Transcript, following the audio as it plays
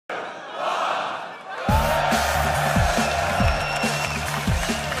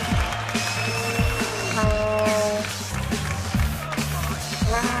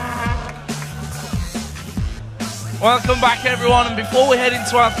Welcome back, everyone, and before we head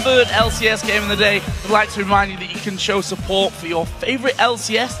into our third LCS game of the day, we'd like to remind you that you can show support for your favorite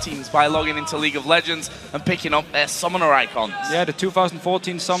LCS teams by logging into League of Legends and picking up their summoner icons. Yeah, the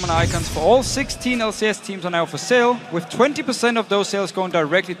 2014 summoner icons for all 16 LCS teams are now for sale, with 20% of those sales going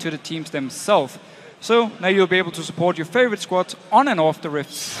directly to the teams themselves. So now you'll be able to support your favorite squads on and off the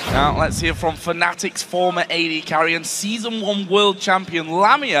Rifts. Now let's hear from Fnatic's former AD carry and Season 1 World Champion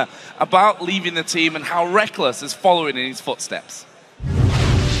Lamia about leaving the team and how Reckless is following in his footsteps.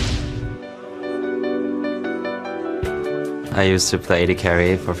 I used to play AD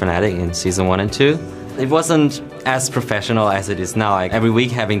carry for Fnatic in Season 1 and 2. It wasn't as professional as it is now. Every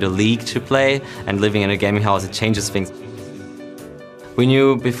week having the league to play and living in a gaming house, it changes things. We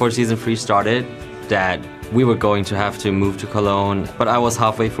knew before Season 3 started that we were going to have to move to Cologne, but I was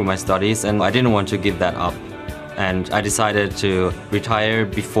halfway through my studies and I didn't want to give that up. And I decided to retire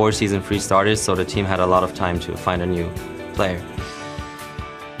before Season 3 started, so the team had a lot of time to find a new player.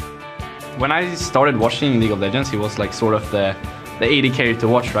 When I started watching League of Legends, he was like sort of the AD carry to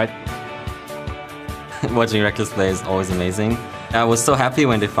watch, right? Watching Reckless play is always amazing. I was so happy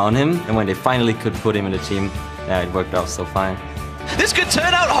when they found him, and when they finally could put him in the team, yeah, it worked out so fine. This could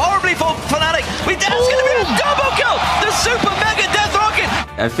turn out horribly for Fnatic. That's going to be a double kill! The super mega death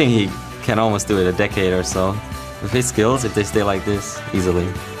rocket! I think he can almost do it a decade or so. With his skills, if they stay like this, easily.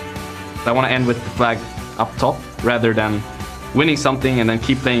 I want to end with the flag up top, rather than winning something and then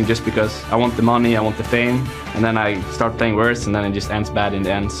keep playing just because I want the money, I want the fame, and then I start playing worse and then it just ends bad in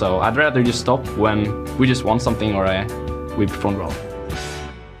the end. So I'd rather just stop when we just won something or we performed well.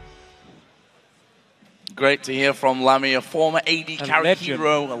 Great to hear from Lamia, a former AD carry legend.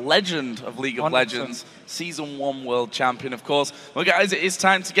 hero, a legend of League of 100%. Legends, Season 1 World Champion, of course. Well, guys, it is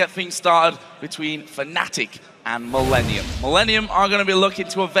time to get things started between Fnatic and Millennium. Millennium are going to be looking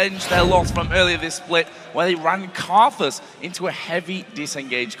to avenge their loss from earlier this split, where they ran Karthus into a heavy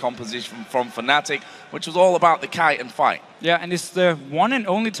disengaged composition from Fnatic, which was all about the kite and fight. Yeah, and it's the one and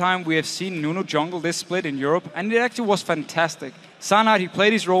only time we have seen Nuno jungle this split in Europe, and it actually was fantastic. Cyanide, he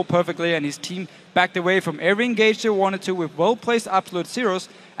played his role perfectly, and his team backed away from every engage they wanted to with well-placed absolute zeros,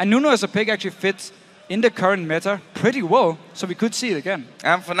 and Nuno as a pick actually fits in the current meta pretty well, so we could see it again.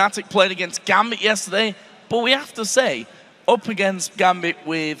 And Fnatic played against Gambit yesterday, but we have to say, up against Gambit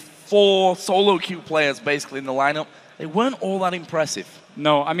with 4 solo queue players basically in the lineup, they weren't all that impressive.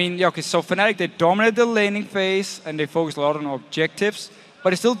 No, I mean, yeah, okay, so Fnatic, they dominated the laning phase, and they focused a lot on objectives,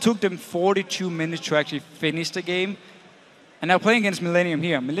 but it still took them 42 minutes to actually finish the game. And now playing against Millennium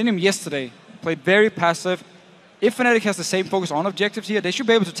here. Millennium yesterday played very passive. If Fnatic has the same focus on objectives here, they should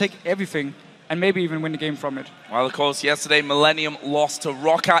be able to take everything and maybe even win the game from it. Well, of course, yesterday Millennium lost to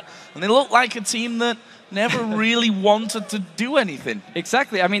Roccat, and they looked like a team that never really wanted to do anything.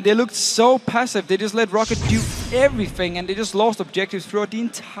 Exactly. I mean, they looked so passive. They just let Rocket do everything, and they just lost objectives throughout the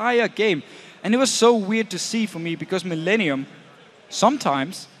entire game. And it was so weird to see for me, because Millennium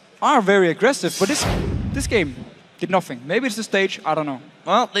sometimes are very aggressive, but this game did nothing. Maybe it's the stage, I don't know.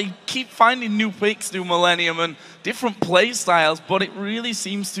 Well, they keep finding new picks to Millennium and different play styles, but it really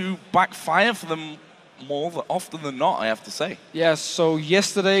seems to backfire for them more often than not, I have to say. Yeah, so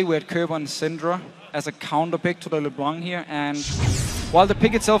yesterday we had Kerber and Syndra as a counter pick to the LeBlanc here, and while the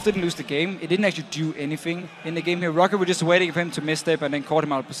pick itself didn't lose the game, it didn't actually do anything in the game here. Rocket were just waiting for him to misstep and then caught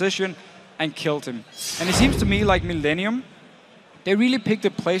him out of position and killed him. And it seems to me like Millennium, they really picked the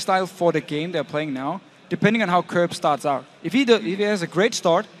playstyle for the game they're playing now, depending on how Kerb starts out. If he has a great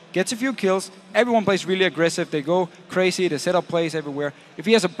start, gets a few kills, everyone plays really aggressive, they go crazy, they set up plays everywhere. If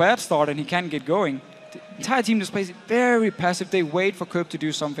he has a bad start and he can't get going, the entire team just plays very passive. They wait for Kerb to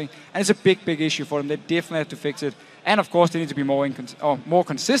do something, and it's a big, big issue for them. They definitely have to fix it. And of course, they need to be more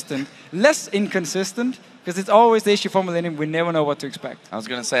consistent, less inconsistent, because it's always the issue for Millennium. We never know what to expect. I was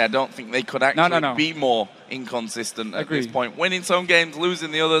going to say, I don't think they could actually be more inconsistent at this point. Winning some games,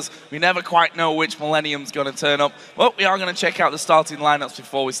 losing the others. We never quite know which Millennium's going to turn up. But we are going to check out the starting lineups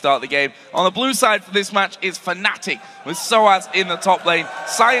before we start the game. On the blue side for this match is Fnatic, with Soaz in the top lane,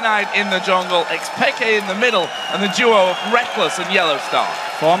 Cyanide in the jungle, Xpeke in the middle, and the duo of Reckless and Yellowstar.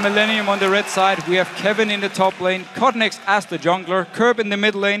 For Millennium on the red side, we have Kevin in the top lane, Codnex as the jungler, Kerb in the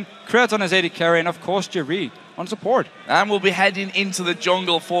mid lane, Kreaton as AD carry, and of course Jerry on support. And we'll be heading into the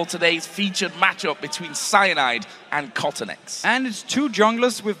jungle for today's featured matchup between Cyanide and Cottonex. And it's 2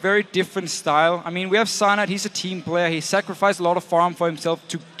 junglers with very different style. I mean, we have Cyanide, he's a team player, he sacrificed a lot of farm for himself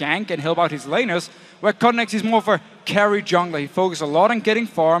to gank and help out his laners, where Cottonex is more of a carry jungler. He focuses a lot on getting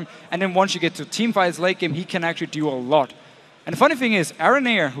farm, and then once you get to teamfights late game, he can actually do a lot. And the funny thing is,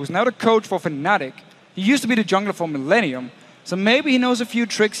 Aranir, who's now the coach for Fnatic, he used to be the jungler for Millennium, so maybe he knows a few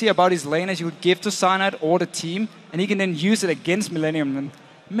tricks here about his lane as he would give to Cyanide or the team, and he can then use it against Millennium and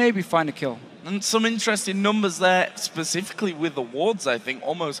maybe find a kill. And some interesting numbers there, specifically with the wards, I think,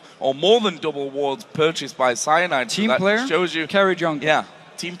 almost, or more than double wards purchased by Cyanide. Team so player, shows you, carry jungler. Yeah,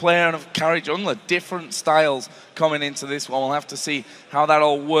 team player and a carry jungler. Different styles coming into this one. We'll have to see how that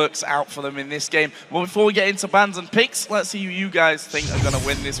all works out for them in this game. Well, before we get into bans and picks, let's see who you guys think are going to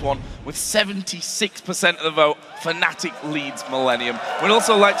win this one. With 76% of the vote, Fnatic leads Millennium. We'd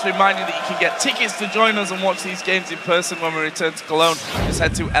also like to remind you that you can get tickets to join us and watch these games in person when we return to Cologne. Just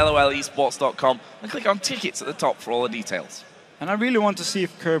head to lolesports.com and click on tickets at the top for all the details. And I really want to see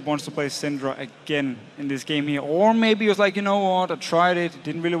if Curb wants to play Syndra again in this game here. Or maybe he was like, you know what, I tried it, it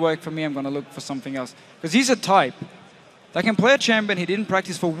didn't really work for me, I'm going to look for something else. Because he's a type that can play a champion he didn't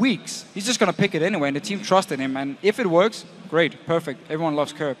practice for weeks. He's just going to pick it anyway, and the team trusted him. And if it works, great, perfect, everyone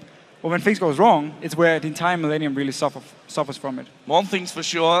loves Curb. But when things goes wrong, it's where the entire Millennium really suffers from it. One thing's for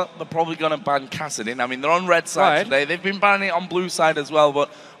sure, they're probably going to ban Kassadin. I mean, they're on red side today. They've been banning it on blue side as well,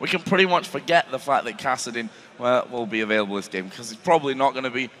 but we can pretty much forget the fact that Kassadin will be available this game, because it's probably not going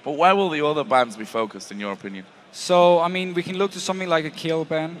to be. But where will the other bans be focused, in your opinion? So, I mean, we can look to something like a kill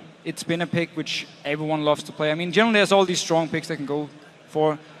ban. It's been a pick which everyone loves to play. I mean, generally there's all these strong picks they can go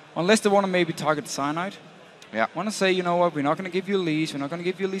for, unless they want to maybe target Cyanide. Yeah. Want to say, you know what, we're not going to give you Leash, we're not going to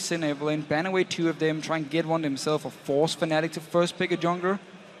give you Lee Sin, Evelyn, ban away 2 of them, try and get one themselves, or force Fnatic to first pick a jungler.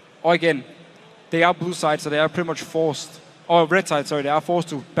 Or again, they are blue side, so they are pretty much forced, or red side, sorry, they are forced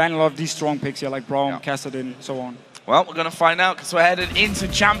to ban a lot of these strong picks here, like Braum, Kassadin, so on. Well, we're going to find out, because we're headed into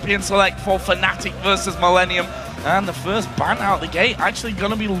Champion Select for Fnatic versus Millennium. And the first ban out the gate actually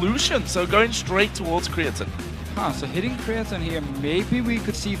going to be Lucian, so going straight towards Creatine. So hitting Creatine here, maybe we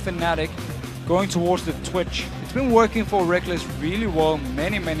could see Fnatic going towards the Twitch. It's been working for Reckless really well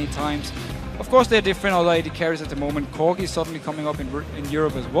many times. Of course, they're different other AD carries at the moment. Corgi is suddenly coming up in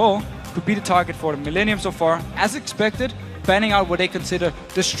Europe as well. Could be the target for the Millennium so far. As expected, banning out what they consider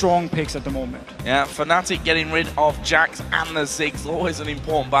the strong picks at the moment. Yeah, Fnatic getting rid of Jax and the Ziggs. Always an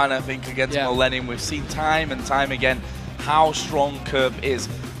important ban, I think, against Millennium. We've seen time and time again how strong Curb is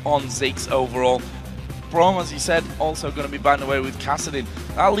on Ziggs overall. Braum, as you said, also going to be banned away with Kassadin.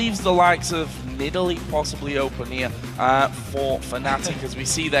 That leaves the likes of Nidalee possibly open here for Fnatic, as we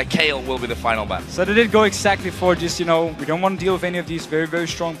see there Kayle will be the final ban. So they did go exactly for just, you know, we don't want to deal with any of these very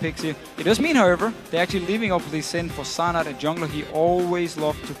strong picks here. It does mean, however, they're actually leaving up Lee Sin for Cyanide, a jungler he always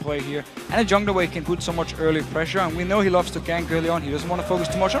loved to play here. And a jungler where he can put so much early pressure, and we know he loves to gank early on. He doesn't want to focus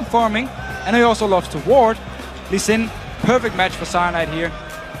too much on farming, and he also loves to ward. Lee Sin, perfect match for Cyanide here.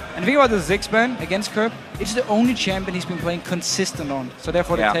 And think about the Ziggs ban against Curb, it's the only champion he's been playing consistent on, so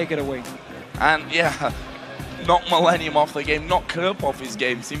therefore they take it away. And yeah, knock Millennium off the game, knock Curb off his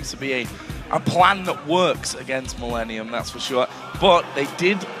game seems to be a plan that works against Millennium, that's for sure. But they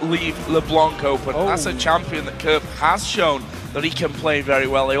did leave LeBlanc open. That's a champion that Curb has shown that he can play very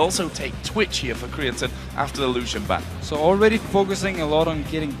well. They also take Twitch here for Creatine after the Lucian ban. So already focusing a lot on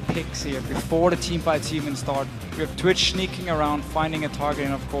getting picks here before the team fights even start. We have Twitch sneaking around, finding a target,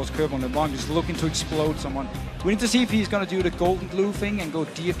 and of course Curb on LeBlanc just looking to explode someone. We need to see if he's going to do the golden blue thing and go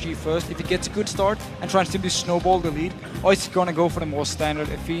DFG first, if he gets a good start and try and simply snowball the lead, or is he going to go for the more standard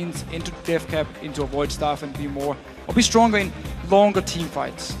Fiends into death cap, into avoid staff, and be stronger in longer team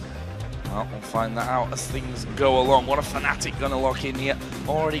fights. Well, we'll find that out as things go along. What a Fnatic going to lock in here.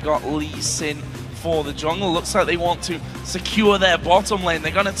 Already got Lee Sin for the jungle. Looks like they want to secure their bottom lane.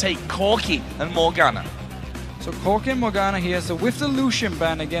 They're going to take Corki and Morgana. So Corki and Morgana here. So with the Lucian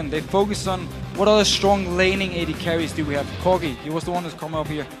ban again, they focus on what other strong laning AD carries do we have. Corgi, he was the one who's coming up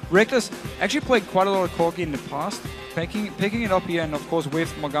here. Reckless actually played quite a lot of Corgi in the past, picking it up here, and of course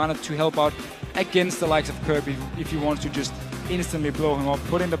with Morgana to help out against the likes of Kirby if he wants to just instantly blow him up,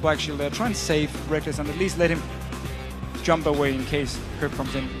 put in the black shield there, try and save Reckless and at least let him jump away in case Kirby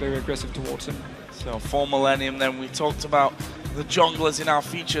comes in very aggressive towards him. So for Millennium then, we talked about the junglers in our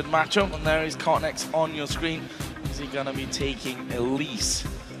featured matchup, and there is Cortex on your screen. Is he going to be taking Elise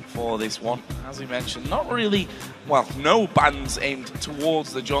for this one? As we mentioned, not really, well, no bans aimed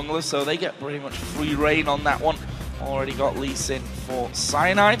towards the junglers, so they get pretty much free reign on that one. Already got Lee Sin for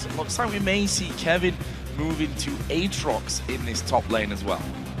Cyanide. Looks like we may see Kevin moving to Aatrox in this top lane as well.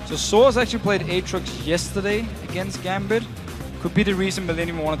 So Soaz actually played Aatrox yesterday against Gambit. Could be the reason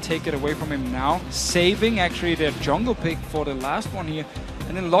Millennium want to take it away from him now, saving actually their jungle pick for the last one here,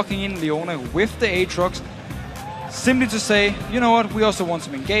 and then locking in Leona with the Aatrox, simply to say, you know what, we also want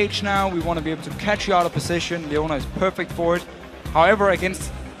some engage now, we want to be able to catch you out of position. Leona is perfect for it. However,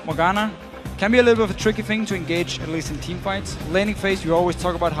 against Morgana, can be a little bit of a tricky thing to engage, at least in team fights. Laning phase, we always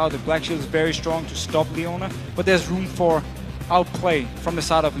talk about how the Black Shield is very strong to stop Leona, but there's room for outplay from the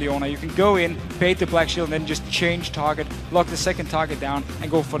side of Leona. You can go in, bait the Black Shield, and then just change target, lock the second target down,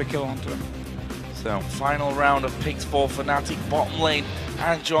 and go for the kill onto him. So, final round of picks for Fnatic. Bottom lane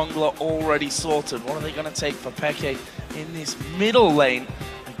and jungler already sorted. What are they going to take for Peke in this middle lane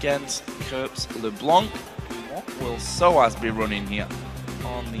against Kerp's LeBlanc? What will Soaz be running here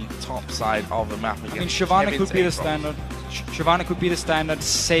on the top side of the map against Shyvana could be the standard. Shyvana could be the standard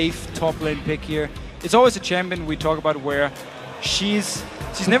safe top lane pick here. It's always a champion we talk about where she's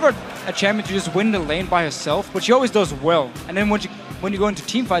never a champion to just win the lane by herself, but she always does well. And then when you go into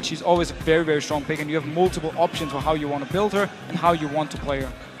team fight, she's always a very, very strong pick, and you have multiple options for how you want to build her and how you want to play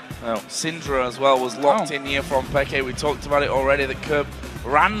her. Well, Syndra as well was locked in here from Peke. We talked about it already that Kerp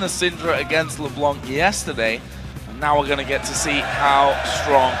ran the Syndra against LeBlanc yesterday. And now we're going to get to see how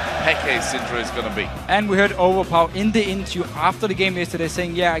strong Peke's Syndra is going to be. And we heard Overpower in the interview after the game yesterday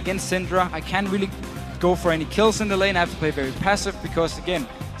saying, yeah, against Syndra, I can't really go for any kills in the lane. I have to play very passive because, again,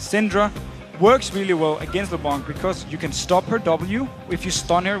 Syndra works really well against LeBlanc because you can stop her W if you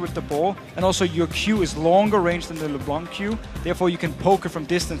stun her with the ball, and also your Q is longer range than the LeBlanc Q, therefore you can poke her from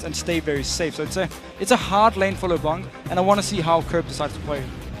distance and stay very safe. So it's a hard lane for LeBlanc, and I want to see how Kerp decides to play it.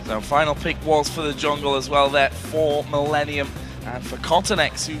 So final pick was for the jungle as well there for Millennium and for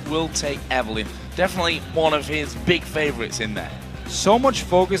Cottonex, who will take Evelynn. Definitely one of his big favorites in there. So much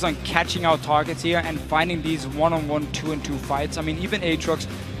focus on catching out targets here and finding these one-on-one, 2-on-2 fights. I mean, even Aatrox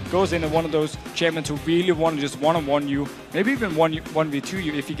goes into one of those champions who really want to just one-on-one you, maybe even 1v2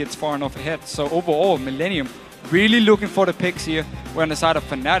 you if he gets far enough ahead. So overall, Millennium really looking for the picks here. We're on the side of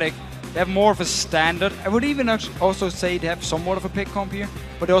Fnatic. They have more of a standard. I would even also say they have somewhat of a pick comp here,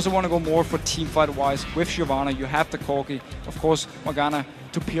 but they also want to go more for teamfight-wise. With Shyvana, you have the Corki. Of course, Morgana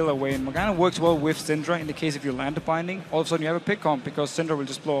to peel away, and Morgana works well with Syndra in the case if you land the binding. All of a sudden you have a pick comp because Syndra will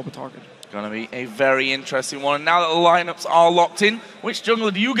just blow up a target. Going to be a very interesting one. And now that the lineups are locked in, which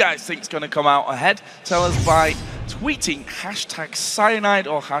jungler do you guys think is going to come out ahead? Tell us by tweeting #Cyanide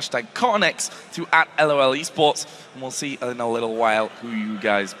or #Cottonex to @LOL Esports, and we'll see in a little while who you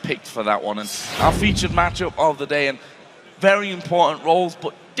guys picked for that one. And our featured matchup of the day, and very important roles,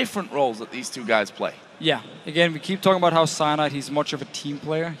 but different roles that these two guys play. Yeah, again, we keep talking about how Cyanide, he's much of a team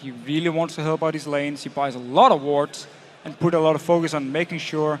player. He really wants to help out his lanes. He buys a lot of wards and put a lot of focus on making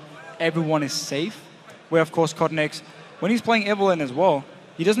sure everyone is safe. Where, of course, Cottonex, when he's playing Evelynn as well,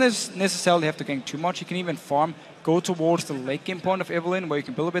 he doesn't necessarily have to gank too much. He can even farm, go towards the late game point of Evelynn, where you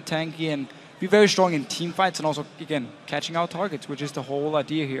can build a bit tanky and be very strong in team fights, and also, again, catching out targets, which is the whole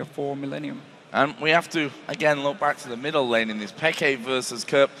idea here for Millennium. And we have to, again, look back to the middle lane in this. Peke versus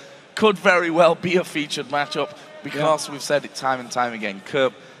Kerp could very well be a featured matchup because we've said it time and time again.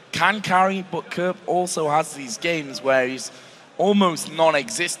 Kerp can carry, but Kerp also has these games where he's almost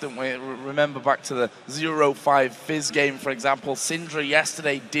non-existent. Remember back to the 0-5 Fizz game, for example. Syndra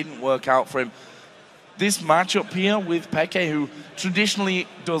yesterday didn't work out for him. This matchup here with Peke, who traditionally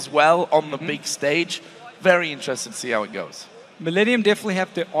does well on the big stage, very interested to see how it goes. Millennium definitely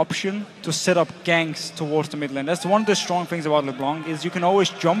have the option to set up ganks towards the mid lane. That's one of the strong things about LeBlanc, is you can always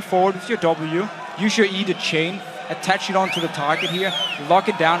jump forward with your W, use your E to chain, attach it onto the target here, lock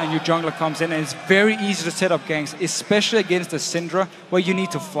it down, and your jungler comes in, and it's very easy to set up ganks, especially against the Syndra, where you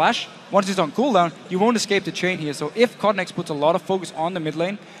need to flash. Once it's on cooldown, you won't escape the chain here. So if Cottonex puts a lot of focus on the mid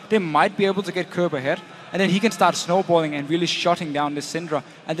lane, they might be able to get Kerp ahead, and then he can start snowballing and really shutting down the Syndra,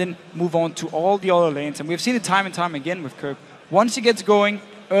 and then move on to all the other lanes. And we've seen it time and time again with Kerp. Once he gets going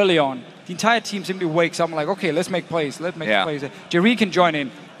early on, the entire team simply wakes up and like, okay, let's make plays, let's make plays. Jerry can join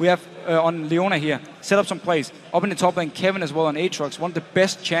in. We have on Leona here, set up some plays. Up in the top lane, Kevin as well on Aatrox, one of the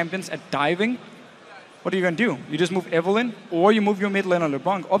best champions at diving. What are you going to do? You just move Evelynn, or you move your mid lane on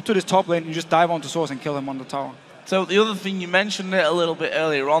LeBlanc up to this top lane, and you just dive onto Source and kill him on the tower. So the other thing, you mentioned it a little bit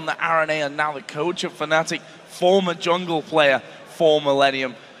earlier on, the RNA and now the coach of Fnatic, former jungle player for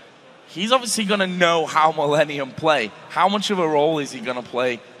Millennium. He's obviously going to know how Millennium play. How much of a role is he going to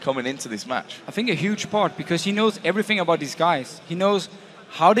play coming into this match? I think a huge part, because he knows everything about these guys. He knows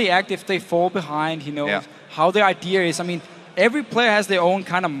how they act if they fall behind. He knows how their idea is. I mean, every player has their own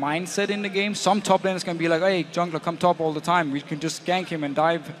kind of mindset in the game. Some top laners can be like, hey, jungler, come top all the time. We can just gank him and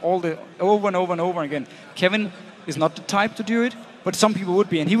dive over and over and over again. Kevin is not the type to do it, but some people would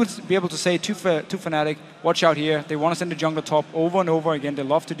be, and he would be able to say to Fnatic, watch out here, they want to send the jungler top over and over again, they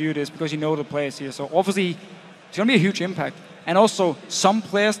love to do this because you know the players here. So obviously, it's going to be a huge impact. And also, some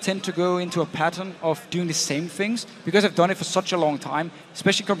players tend to go into a pattern of doing the same things because they've done it for such a long time,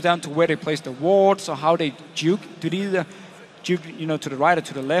 especially comes down to where they place the wards or how they juke, to either juke, to the right or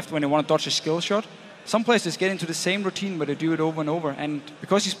to the left when they want to dodge a skill shot. Some players just get into the same routine where they do it over and over, and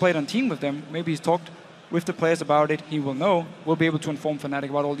because he's played on team with them, maybe he's talked with the players about it, he will know. We'll be able to inform Fnatic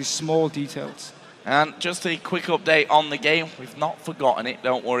about all these small details. And just a quick update on the game. We've not forgotten it,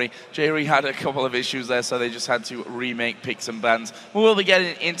 don't worry. Jerry had a couple of issues there, so they just had to remake picks and bans. We will be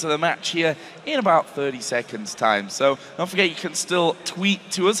getting into the match here in about 30 seconds time. So don't forget, you can still tweet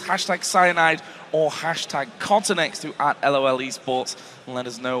to us, #Cyanide or #Cottonex to @LOL Esports, and let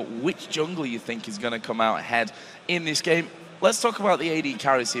us know which jungler you think is going to come out ahead in this game. Let's talk about the AD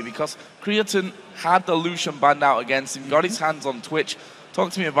carries here, because Creatine had the Lucian banned out against him, got his hands on Twitch. Talk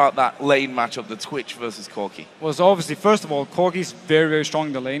to me about that lane matchup, the Twitch versus Corki. Well, so obviously, first of all, Corki's very, very strong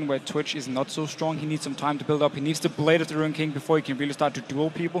in the lane, where Twitch is not so strong. He needs some time to build up. He needs the Blade of the Ruined King before he can really start to duel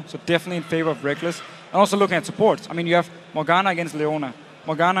people. So definitely in favor of Reckless. And also looking at supports. I mean, you have Morgana against Leona.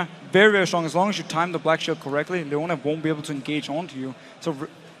 Morgana, very, very strong. As long as you time the Black Shield correctly, Leona won't be able to engage onto you. So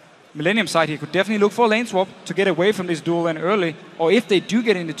Millennium side here could definitely look for a lane swap to get away from this duel lane early. Or if they do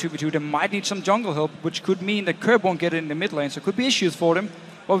get into 2v2, they might need some jungle help, which could mean that Curb won't get it in the mid lane. So it could be issues for them.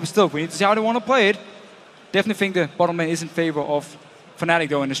 But still, we need to see how they want to play it. Definitely think the bottom lane is in favor of Fnatic,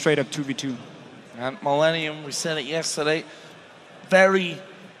 though, in a straight-up 2v2. And Millennium, we said it yesterday, very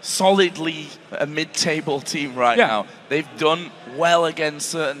solidly a mid-table team right now. They've done well against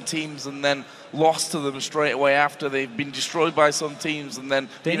certain teams and then lost to them straight away after. They've been destroyed by some teams and then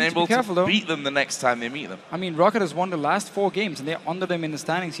been able to beat them the next time they meet them. I mean, Rocket has won the last 4 games, and they're under them in the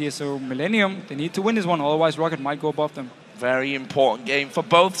standings here. So Millennium, they need to win this one, otherwise Rocket might go above them. Very important game for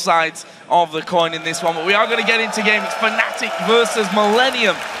both sides of the coin in this one. But we are going to get into game. It's Fnatic versus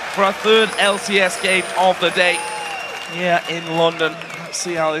Millennium for our 3rd LCS game of the day here in London. Let's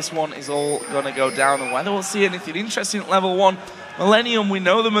see how this one is all going to go down and whether we'll see anything interesting at level 1. Millennium, we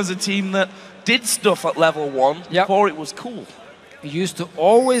know them as a team that did stuff at level 1 before it was cool. We used to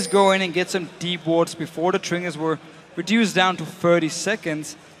always go in and get some deep wards before the triggers were reduced down to 30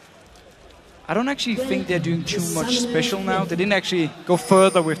 seconds. I don't actually think they're doing too much special now. They didn't actually go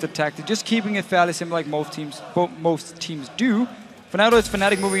further with the tactic, just keeping it fairly simple like most teams do. For now, though, it's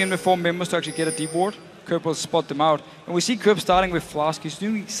Fnatic moving in with 4 members to actually get a deep ward. Curb will spot them out. And we see Curb starting with Flask. He's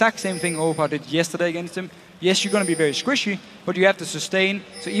doing the exact same thing Overpower did yesterday against him. Yes, you're going to be very squishy, but you have to sustain.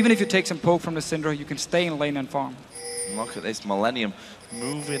 So even if you take some poke from the Syndra, you can stay in lane and farm. Look at this Millennium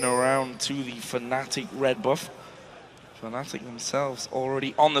moving around to the Fnatic red buff. Fnatic themselves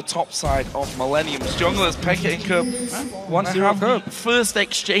already on the top side of Millennium's junglers. Pekka and Curb. 1-0 Curb. First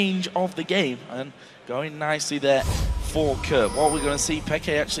exchange of the game, and going nicely there for Curb. What we're going to see,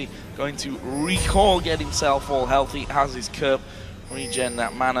 Pekka actually going to recall, get himself all healthy, has his Curb, regen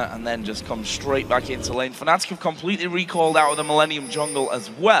that mana, and then just come straight back into lane. Fnatic have completely recalled out of the Millennium jungle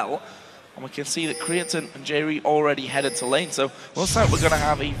as well. And we can see that Creatine and Jerry already headed to lane. So looks like we're going to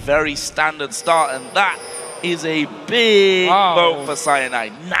have a very standard start, and that is a big vote for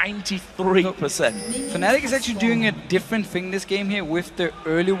Cyanide, 93%. Fnatic is actually doing a different thing this game here with the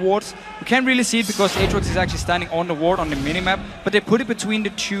early wards. We can't really see it because Aatrox is actually standing on the ward on the minimap, but they put it between the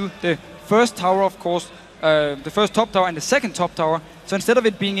two, the first tower, of course, the first top tower and the second top tower. So instead of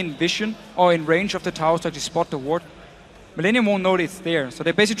it being in vision or in range of the towers to actually spot the ward, Millennium won't know it's there. So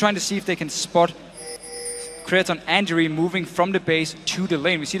they're basically trying to see if they can spot Creatine and Jerry moving from the base to the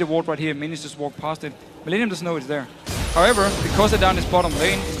lane. We see the ward right here, Minions just walk past it. Millennium doesn't know it's there. However, because they're down this bottom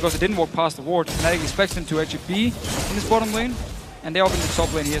lane, because they didn't walk past the ward, Fnatic expects them to actually be in this bottom lane, and they're up in the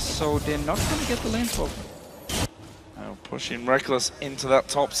top lane here, so they're not going to get the lane swap. Now pushing Reckless into that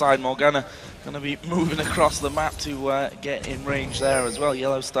top side. Morgana going to be moving across the map to get in range there as well.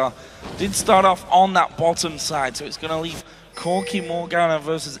 Yellow Star did start off on that bottom side, so it's going to leave Corki Morgana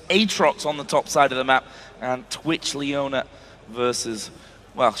versus Aatrox on the top side of the map, and Twitch Leona versus,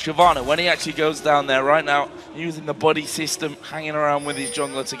 well, Shyvana, when he actually goes down there right now, using the buddy system, hanging around with his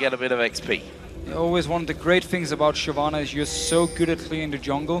jungler to get a bit of XP. Always one of the great things about Shyvana is you're so good at clearing the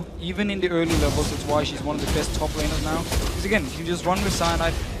jungle, even in the early levels. That's why she's one of the best top laners now. Because again, you just run with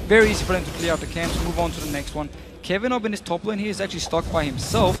Cyanide, very easy for them to clear out the camps, move on to the next one. Kevin up in his top lane here is actually stuck by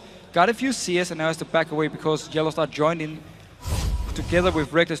himself, got a few CS and now has to back away because Yellow Star joined in together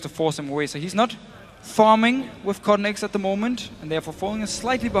with Reckless to force him away. So he's not farming with Cottonex at the moment, and therefore falling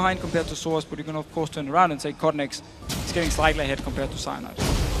slightly behind compared to Source, but you can of course turn around and say Cottonex is getting slightly ahead compared to Cyanide.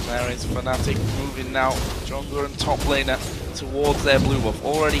 There is Fnatic moving now, jungler and top laner towards their blue buff.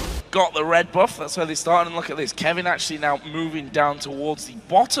 Already got the red buff, that's where they started, and look at this. Kevin actually now moving down towards the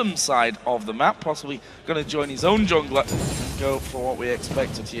bottom side of the map, possibly going to join his own jungler and go for what we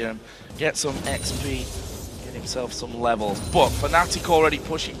expected here and get some XP. Himself some levels, but Fnatic already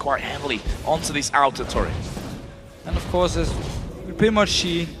pushing quite heavily onto this outer turret. And of course, as we pretty much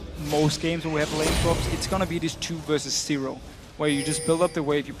see most games when we have lane swaps, it's gonna be this 2 versus 0. where you just build up the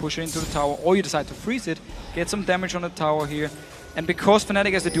wave, you push it into the tower, or you decide to freeze it, get some damage on the tower here. And because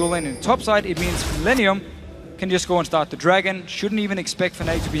Fnatic has the dual lane in the top side, it means Millennium can just go and start the dragon. Shouldn't even expect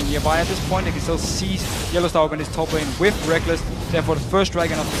Fnatic to be nearby at this point. They can still see Yellowstar up in his top lane with Reckless. Therefore, the first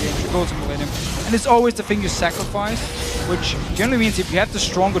dragon of the game should go to Millennium. And it's always the thing you sacrifice, which generally means if you have the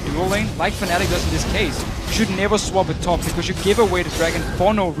stronger dual lane, like Fnatic does in this case, you should never swap it top because you give away the dragon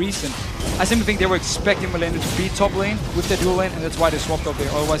for no reason. I simply think they were expecting Millennium to be top lane with their dual lane, and that's why they swapped up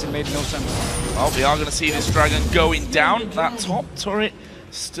there. Otherwise, it made no sense. Well, we are going to see this dragon going down. That top turret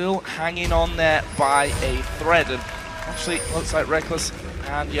still hanging on there by a thread. And actually, looks like Reckless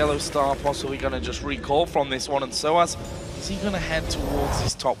and Yellowstar possibly going to just recall from this one. And Soaz, is he going to head towards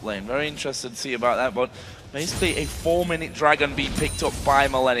his top lane? Very interested to see about that. But basically, a 4-minute dragon being picked up by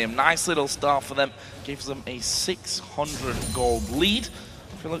Millennium. Nice little start for them. Gives them a 600 gold lead.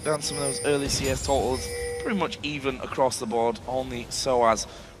 If you look down some of those early CS totals, pretty much even across the board. Only Soaz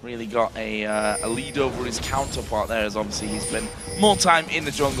really got a lead over his counterpart there, as obviously he's spent more time in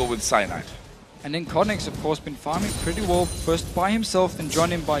the jungle with Cyanide. And then Codnex, of course, been farming pretty well, first by himself, then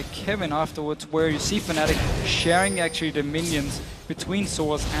joined in by Kevin afterwards, where you see Fnatic sharing actually the minions between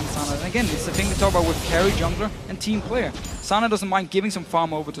Soaz and Sana. And again, it's the thing we talk about with carry jungler and team player. Sana doesn't mind giving some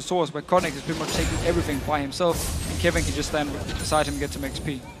farm over to Soaz, where Codnex is pretty much taking everything by himself, and Kevin can just stand beside him and get some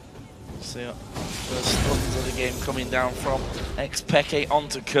XP. So yeah, first stuns of the game coming down from Xpeke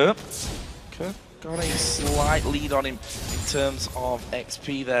onto Kerp. Kerp got a slight lead on him in terms of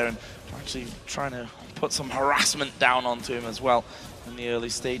XP there, and actually trying to put some harassment down onto him as well in the early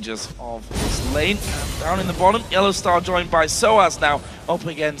stages of this lane. And down in the bottom, Yellowstar joined by Soaz now, up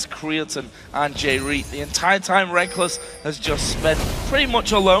against Creaton and J-Reet. The entire time Reckless has just spent pretty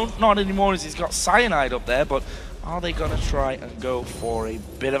much alone, not anymore as he's got Cyanide up there, but are they going to try and go for a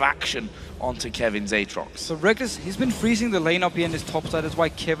bit of action onto Kevin's Aatrox? So Reckless, he's been freezing the lane up here in this top side. That's why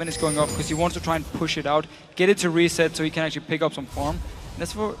Kevin is going up, because he wants to try and push it out, get it to reset so he can actually pick up some farm.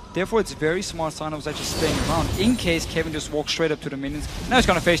 And therefore, it's very smart Sana was actually staying around in case Kevin just walks straight up to the minions. Now he's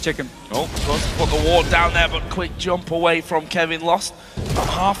going to face check him. Oh, supposed to put the ward down there, but quick jump away from Kevin. Lost about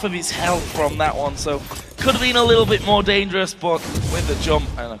half of his health from that one, so could have been a little bit more dangerous, but with the jump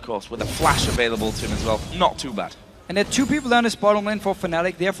and, of course, with a flash available to him as well, not too bad. And there are two people down this bottom lane for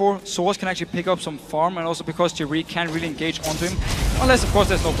Fnatic, therefore Soaz can actually pick up some farm, and also because J-Reet can't really engage onto him, unless of course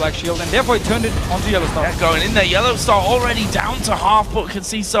there's no black shield, and therefore he turned it onto Yellowstar. Yeah, going in there, Yellowstar already down to half, but can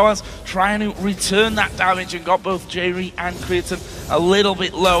see Soaz trying to return that damage and got both J-Reet and Creaton a little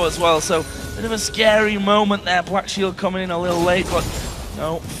bit low as well, so bit of a scary moment there. Black shield coming in a little late, but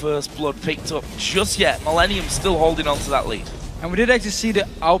no first blood picked up just yet. Millennium still holding on to that lead. And we did actually see the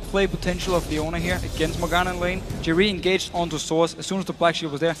outplay potential of Leona here against Morgana in lane. J-Reet engaged onto Soaz as soon as the black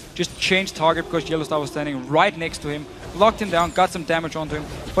shield was there, just changed target because Yellowstar was standing right next to him, locked him down, got some damage onto him,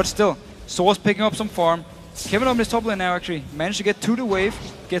 but still, Soaz picking up some farm. Kevin up in his top lane now actually managed to get to the wave,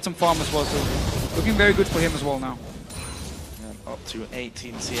 get some farm as well, so looking very good for him as well now. And up to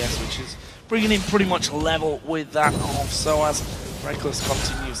 18 CS, which is bringing him pretty much level with that of Soaz. Reckless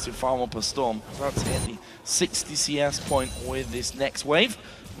continues to farm up a storm, about to hit the 60 CS point with this next wave.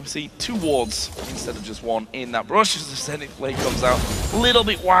 We see 2 wards instead of just 1 in that brush as the Zenith Blade comes out. A little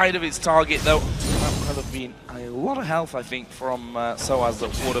bit wide of its target though. That would have been a lot of health, I think, from Soaz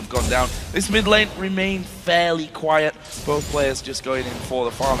that would have gone down. This mid lane remained fairly quiet. Both players just going in for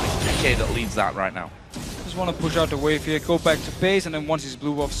the farm. It's Peke that leads that right now. Just want to push out the wave here, go back to base, and then once his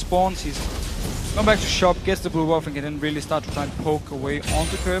blue buff spawns, he's gone back to shop, gets the blue buff, and can then really start to try and poke away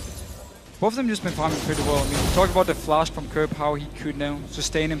onto Kerp. Both of them just been farming pretty well. I mean, we talked about the flash from Kerp, how he could now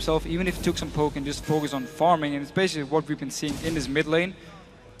sustain himself, even if he took some poke and just focus on farming, and it's basically what we've been seeing in this mid lane.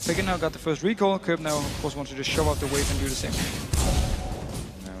 Peke now got the first recall, Kerp now of course wants to just shove out the wave and do the same.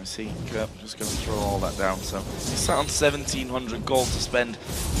 Now we see Kerp just going to throw all that down, so he's sat on 1700 gold to spend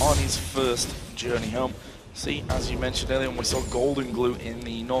on his first journey home. See, as you mentioned earlier, when we saw Golden Glue in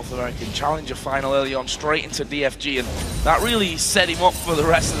the North American Challenger final early on, straight into DFG, and that really set him up for the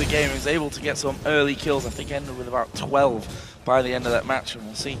rest of the game. He was able to get some early kills, I think ended with about 12 by the end of that match, and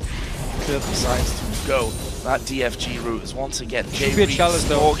we'll see if Kerp decides to go that DFG route as once again Could be a chalice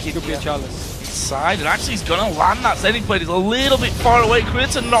though, could be a chalice. Inside, and actually he's going to land that Zenith Blade. He's a little bit far away.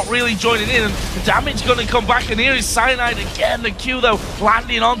 Creaton not really joining in, and the damage going to come back, and here is Cyanide again. The Q though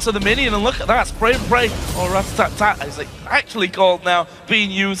landing onto the minion, and look at that, spray and pray, or rat-tat-tat is actually called now,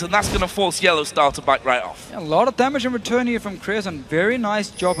 being used, and that's going to force Yellowstar to back right off. Yeah, a lot of damage in return here from Creaton, very nice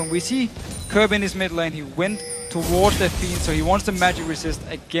job, and we see Kerp in his mid lane. He went towards the Fiend, so he wants to magic resist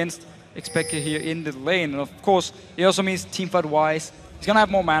against Xpeke here in the lane, and of course it also means teamfight wise, he's going to have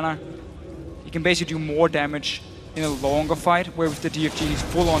more mana. He can basically do more damage in a longer fight, where with the DFG he's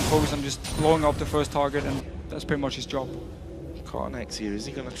full on focused on just blowing up the first target, and that's pretty much his job. Cornex here, is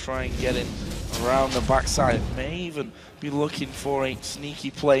he going to try and get in around the backside? May even be looking for a sneaky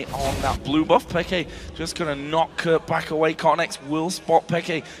play on that blue buff. Peke just going to knock Kurt back away. Cornex will spot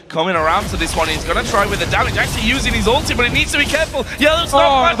Peke coming around to this one. He's going to try with the damage, actually using his ulti, but he needs to be careful. Yellow's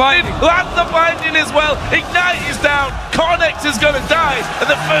not binding, lands the binding as well. Ignite is down, Cornex is going to die, and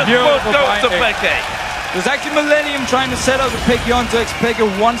the first blood goes to Peke. There's actually Millennium trying to set up the Peke onto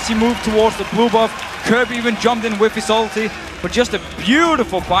Xpeke once he moved towards the blue buff. Kirby even jumped in with his ulti, but just a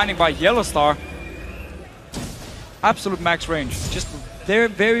beautiful binding by Yellowstar. Absolute max range. Just their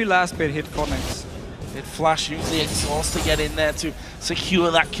very last bit hit Cornex. Did Flash use the exhaust to get in there to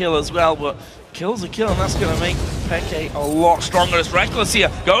secure that kill as well, but kill's a kill, and that's going to make Peke a lot stronger. It's Reckless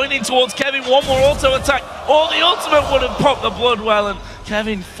here, going in towards Kevin. One more auto attack, or the ultimate would have popped the blood well, and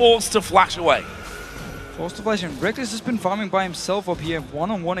Kevin forced to flash away. Forced to flash, and Reckless has been farming by himself up here,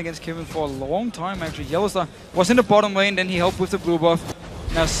 one-on-one against Kevin for a long time actually. Yellowstar was in the bottom lane, then he helped with the blue buff.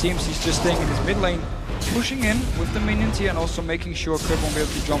 Now seems he's just staying in his mid lane, pushing in with the minions here, and also making sure Kurt won't be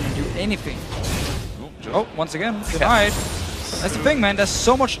able to jump and do anything. Oh, once again, denied. That's the thing, man, there's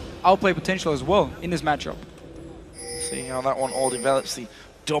so much outplay potential as well in this matchup. See how that one all develops, the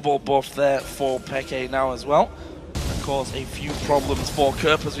double buff there for Peke now as well. Cause a few problems for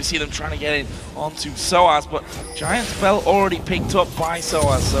Kerp as we see them trying to get in onto Soaz, but Giant Spell already picked up by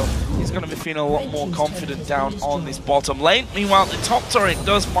Soaz, so he's going to be feeling a lot more confident down on this bottom lane. Meanwhile, the top turret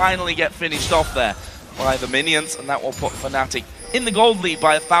does finally get finished off there by the minions, and that will put Fnatic in the gold lead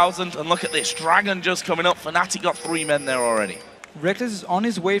by 1,000. And look at this, Dragon just coming up. Fnatic got 3 men there already. Reckless is on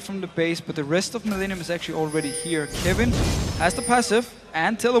his way from the base, but the rest of Millennium is actually already here. Kevin has the passive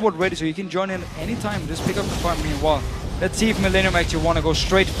and teleport ready, so he can join in anytime, just pick up the fight. Meanwhile, let's see if Millennium actually want to go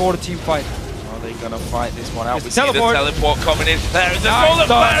straight for the team fight. Are they going to fight this one out? It's we see the teleport coming in. There is a golden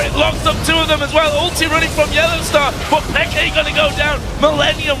flare. It locks up 2 of them as well. Ulti running from Yellowstar, but Peke going to go down.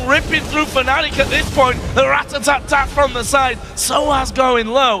 Millennium ripping through Fnatic at this point. The rat-a-tat-tat from the side. Soaz going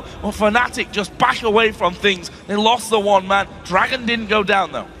low. Well, Fnatic just back away from things. They lost the 1 man. Dragon didn't go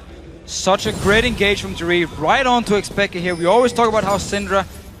down though. Such a great engage from Jerry. Right on to Xpeke here. We always talk about how Syndra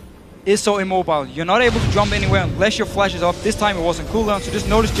is so immobile. You're not able to jump anywhere unless your flash is off. This time it wasn't cooldown, so just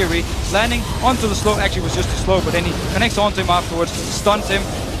notice Jerry landing onto the slow. Actually, it was just too slow, but then he connects onto him afterwards, stuns him.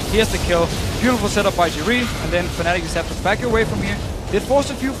 Here's the kill. Beautiful setup by Jerry, and then Fnatic just have to back away from here. Did force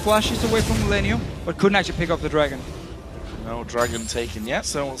a few flashes away from Millennium, but couldn't actually pick up the Dragon. No Dragon taken yet,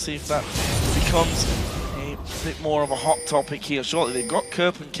 so we'll see if that becomes a bit more of a hot topic here shortly. They've got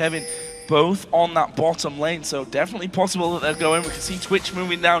Kerp and Kevin both on that bottom lane, so definitely possible that they'll go in. We can see Twitch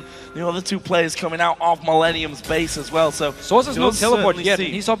moving down, the other 2 players coming out of Millennium's base as well. So Source has no teleport yet, and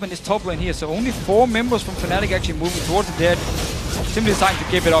he's up in his top lane here, so only 4 members from Fnatic actually moving towards the dead. Simply deciding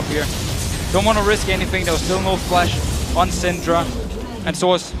to give it up here. Don't want to risk anything. There was still no flash on Syndra, and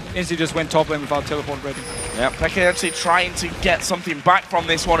Source instantly just went top lane without teleport ready. Yeah, Peke actually trying to get something back from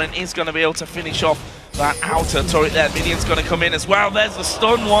this one, and is going to be able to finish off that outer turret there. Minion's going to come in as well. There's the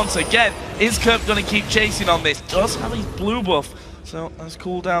stun once again. Is Kerp going to keep chasing on this? Does have his blue buff, so those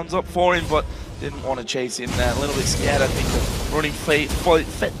cooldowns up for him, but didn't want to chase him there. A little bit scared, I think, of running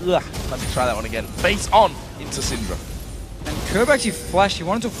let me try that one again. Face on into Syndra. And Kerp actually flashed. He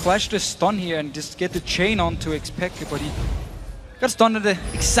wanted to flash the stun here and just get the chain onto Xpeke, but he got stunned at the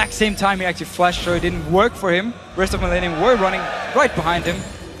exact same time he actually flashed, so it didn't work for him. Rest of Millennium were running right behind him,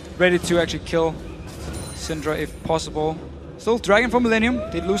 ready to actually kill Syndra if possible. Still Dragon from Millennium.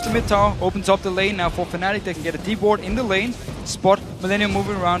 They lose the mid tower, opens up the lane now for Fnatic. They can get a deep ward in the lane, spot Millennium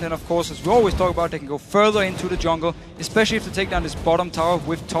moving around, and of course, as we always talk about, they can go further into the jungle, especially if they take down this bottom tower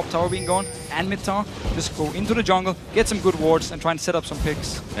with top tower being gone and mid tower. Just go into the jungle, get some good wards, and try and set up some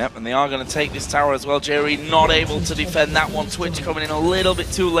picks. Yep, and they are going to take this tower as well. Jerry not able to defend that one. Twitch coming in a little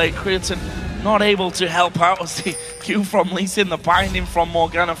bit too late. Creighton not able to help out as the Q from Lee Sin, the binding from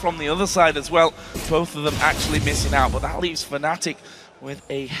Morgana from the other side as well. Both of them actually missing out, but that leaves Fnatic with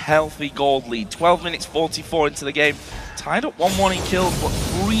a healthy gold lead. 12 minutes 44 into the game. Tied up 1-1 in kills, but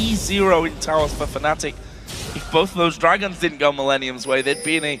 3-0 in towers for Fnatic. If both of those Dragons didn't go Millennium's way, they'd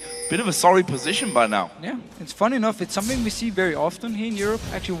be in a bit of a sorry position by now. Yeah, it's funny enough, it's something we see very often here in Europe.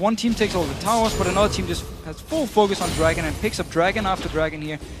 Actually, one team takes all the towers, but another team just has full focus on Dragon and picks up Dragon after Dragon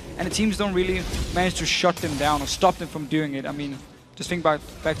here. And the teams don't really manage to shut them down or stop them from doing it. I mean, just think back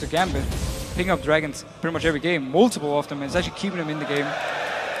to Gambit. Picking up Dragons pretty much every game, multiple of them, and it's actually keeping them in the game.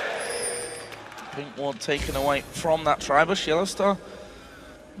 Pink ward taken away from that Tribush. Yellowstar,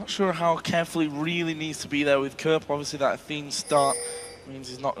 not sure how carefully really needs to be there with Kerp. Obviously that Athene start Means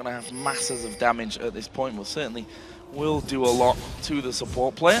he's not going to have masses of damage at this point, but certainly will do a lot to the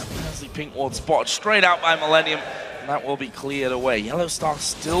support player. As the pink ward spotted straight out by Millennium, and that will be cleared away. Yellow Star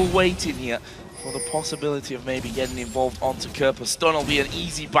still waiting here for the possibility of maybe getting involved onto Kerp. A stun will be an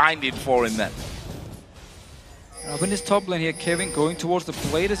easy binding for him then. Up in this top lane here, Kevin going towards the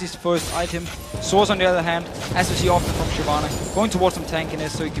blade as his first item. Source on the other hand, as we see often from Shyvana, going towards some tankiness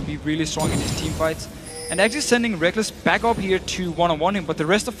so he can be really strong in his team fights. And actually sending Reckless back up here to one-on-one him, but the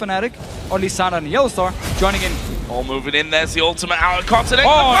rest of Fnatic, or at least Sana and Yellow Star, joining in. All moving in, there's the ultimate out of continent.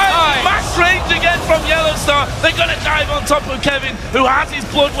 Oh, nice. Max range again from Yellow Star. They're going to dive on top of Kevin, who has his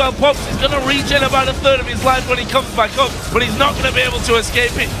blood well popped. He's going to regen about a third of his life when he comes back up, but he's not going to be able to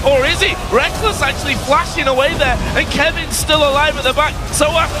escape it. Or is he? Reckless actually flashing away there, and Kevin's still alive at the back.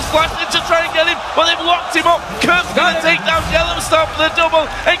 So was flashed in to try and get him, but they've locked him up. Kerp's going to take down Yellow Star for the double,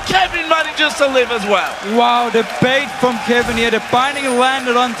 and Kevin manages to live as well. Wow, the bait from Kevin here. The binding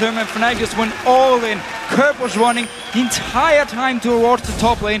landed onto him, and Fnatic just went all in. Kerp was running the entire time towards the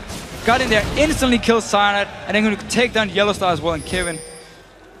top lane. Got in there, instantly killed Cyanide, and then going to take down Yellow Star as well. And Kevin,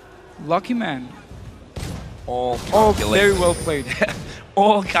 lucky man. All calculated. Very well played.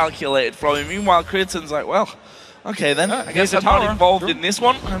 All calculated from him. Meanwhile, Critton's like, well, okay then. I guess I'm not involved in this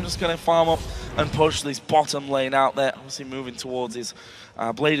one. I'm just going to farm up and push this bottom lane out there. Obviously moving towards his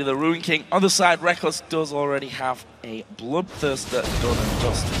Blade of the Ruin King. Other side, Reckless does already have a Bloodthirster done and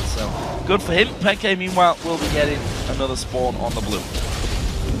dusted. So good for him. Peke, meanwhile, will be getting another spawn on the blue.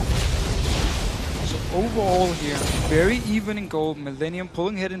 So overall here, very even in gold. Millennium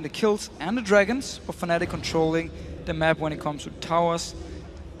pulling ahead in the kills and the dragons, but Fnatic controlling the map when it comes to towers.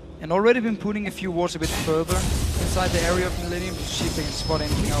 And already been putting a few wards a bit further inside the area of Millennium to see if they can spot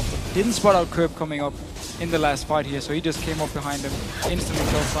anything out. But didn't spot out Kerp coming up in the last fight here, so he just came up behind him, instantly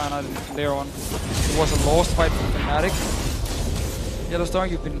killed Cyanide, and from there on it was a lost fight for Fnatic. Yellow Star,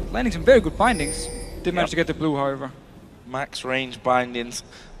 you've been landing some very good bindings. Didn't manage to get the blue, however. Max range bindings.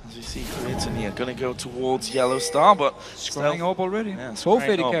 As we see Critton here, going to go towards Yellow Star, but scrying up already. Yeah, both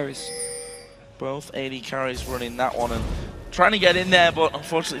 80 carries. Both 80 carries running that one, and trying to get in there, but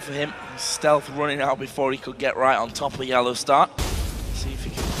unfortunately for him, stealth running out before he could get right on top of Yellow Star. See if he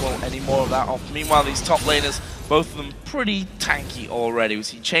can pull any more of that off. Meanwhile, these top laners, both of them pretty tanky already. We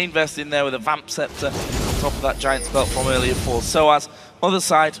see Chain Vest in there with a Vamp Scepter on top of that Giant's Belt from earlier for Soaz. Other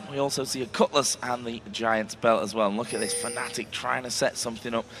side, we also see a Cutlass and the Giant's Belt as well. And look at this, Fnatic trying to set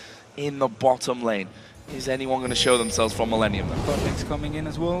something up in the bottom lane. Is anyone going to show themselves from Millennium then? Godlink's coming in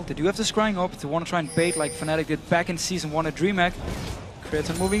as well. They do have the scrying up. They want to try and bait like Fnatic did back in Season 1 at DreamHack.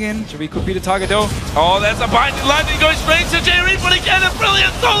 Critton moving in. Jerry could be the target though. Oh, there's a binding landing going straight to Jerry, but again a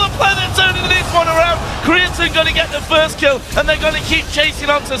brilliant solar flare turning this one around. Critton going to get the first kill, and they're going to keep chasing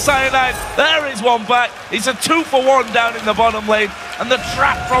on to Cyanide. There is one back. It's a 2-for-1 down in the bottom lane, and the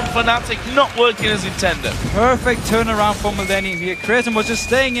trap from Fnatic not working as intended. Perfect turnaround for Millennium here. Critton was just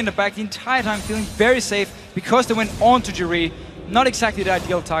staying in the back the entire time, feeling very safe because they went on to Jerry. Not exactly the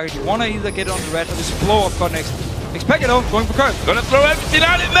ideal target. You want to either get it on the red or just blow up God next. Expect it though, going for Kerp. Gonna throw everything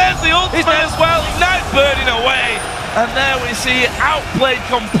out in there, the ultimate as well. Ignite burning away. And there we see it outplayed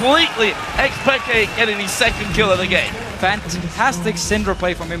completely. Expect getting his second kill of the game. Fantastic Syndra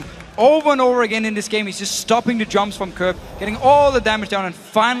play from him. Over and over again in this game, he's just stopping the jumps from Kerp, getting all the damage down, and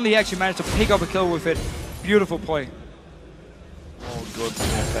finally actually managed to pick up a kill with it. Beautiful play. Oh, good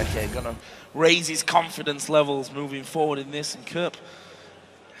for Peke. Gonna raise his confidence levels moving forward in this, and Kerp,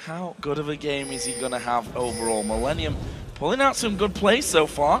 how good of a game is he going to have overall? Millennium pulling out some good plays so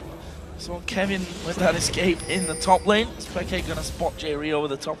far. So Kevin with that escape in the top lane. Peke going to spot Jerry over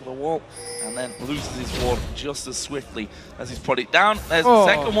the top of the wall and then loses his ward just as swiftly as he's put it down. There's the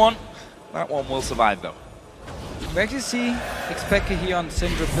second one. That one will survive though. We actually see Expected here on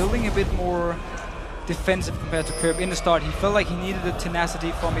Syndra building a bit more defensive compared to Kerp. In the start, he felt like he needed the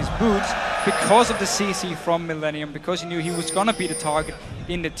tenacity from his boots because of the CC from Millennium, because he knew he was going to be the target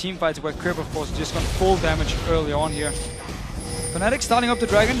in the team fights, where Kerp, of course, just got full damage early on here. Fnatic starting up the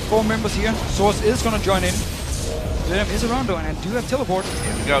Dragon, 4 members here. Source is going to join in. William is around though, and do have teleport.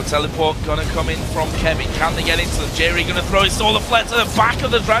 Here we go, teleport gonna come in from Kevin. Can they get into them? Jerry gonna throw his solar flare to the back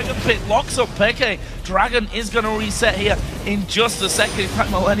of the Dragon Pit, locks up Peke. Dragon is gonna reset here in just a second. In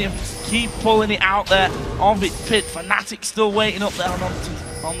fact, Millennium keep pulling it out there of its pit. Fnatic still waiting up there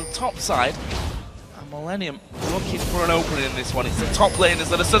on the top side. And Millennium looking for an opening in this one. It's the top laners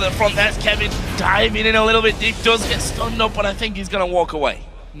that are still at the front. There's Kevin diving in a little bit deep, does get stunned up, but I think he's gonna walk away.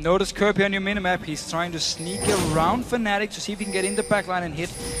 Notice Kerp here on your minimap. He's trying to sneak around Fnatic to see if he can get in the backline and hit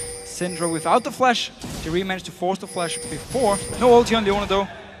Syndra without the flash. Jerry managed to force the flash before. No ulti on Leona though.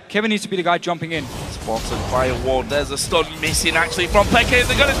 Kevin needs to be the guy jumping in. Spotted by a ward. There's a stun missing actually from Peke.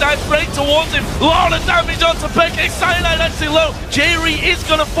 They're going to dive straight towards him. A lot of damage onto Peke. Cyanide actually low. Jerry is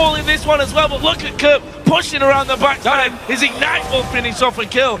going to fall in this one as well, but look at Kurt pushing around the backside. His Ignite will finish off a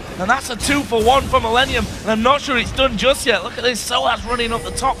kill, and that's a 2-for-1 for Millennium, and I'm not sure it's done just yet. Look at this. Soaz running up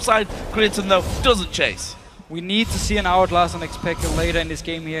the top side. Creighton, though, doesn't chase. We need to see an Outlast on Expected later in this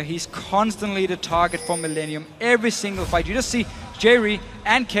game here. He's constantly the target for Millennium. Every single fight. You just see Jerry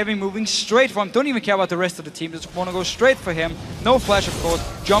and Kevin moving straight for him. Don't even care about the rest of the team. Just want to go straight for him. No flash, of course.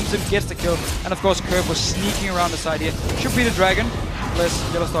 Jumps in, gets the kill. And, of course, Curve was sneaking around the side here. Should be the Dragon. Unless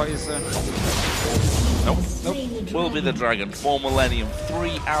Yellowstar is... Nope. Will be the Dragon for Millennium.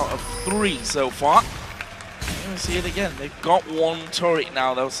 3 out of 3 so far. You're going to see it again. They've got one turret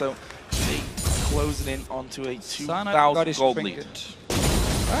now, though, so... closing in onto a 2,000 gold lead.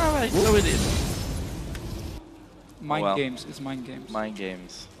 Alright, so it is. Mind games, it's mind games. Mind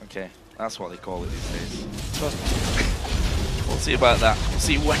games, okay. That's what they call it these days. Trust me. We'll see about that. We'll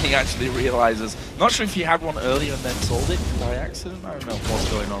see when he actually realizes. Not sure if he had one earlier and then sold it by accident. I don't know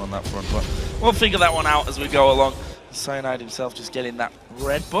what's going on that front, but we'll figure that one out as we go along. Cyanide himself just getting that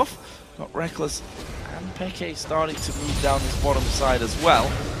red buff. Got Reckless and Peke starting to move down his bottom side as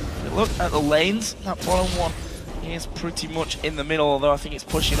well. Look at the lanes, that bottom one is pretty much in the middle, although I think it's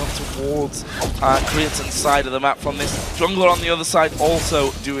pushing up towards Creighton's side of the map from this. Jungler on the other side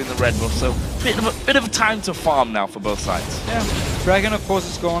also doing the red buff, so bit of a time to farm now for both sides. Yeah, Dragon of course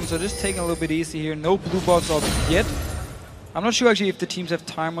is gone, so just taking a little bit easy here. No blue buffs up yet. I'm not sure actually if the teams have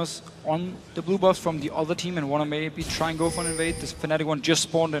timers on the blue buffs from the other team and want to maybe try and go for an invade. This Fnatic one just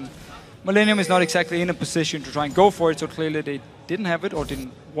spawned and Millennium is not exactly in a position to try and go for it, so clearly they didn't have it or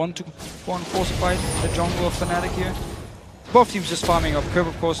didn't want to go and force a fight the jungle of Fnatic here. Both teams just farming up. Curve,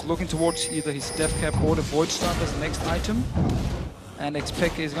 of course, looking towards either his Death Cap or the Void Start as the next item. And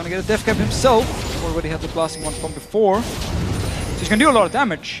Expect is going to get a Death Cap himself. Already had the blasting one from before. So he's going to do a lot of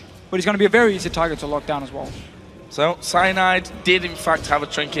damage, but he's going to be a very easy target to lock down as well. So, Cyanide did in fact have a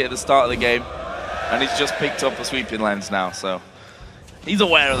trinket at the start of the game, and he's just picked up a sweeping lens now, so... he's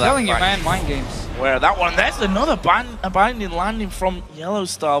aware of that. I'm telling you, man, mind games. Aware of that one. There's another binding landing from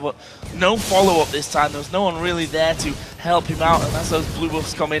Yellowstar, but no follow-up this time. There was no one really there to help him out, and as those blue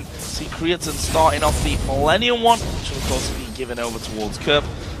buffs come in, see Creighton starting off the Millennium one, which will of course be given over towards Curb,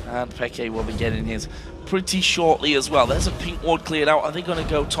 and Peke will be getting his pretty shortly as well. There's a pink ward cleared out. Are they going to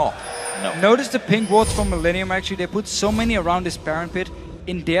go top? No. Notice the pink wards from Millennium, actually. They put so many around this Baron Pit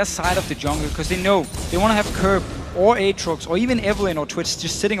in their side of the jungle, because they know they want to have Curb or Aatrox or even Evelyn or Twitch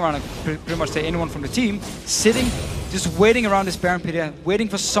just sitting around, and pretty much say anyone from the team, sitting, just waiting around this Baron Pit here, waiting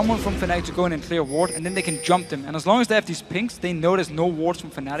for someone from Fnatic to go in and clear a ward, and then they can jump them. And as long as they have these pinks, they know there's no wards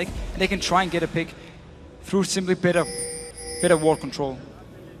from Fnatic, and they can try and get a pick through simply better ward control.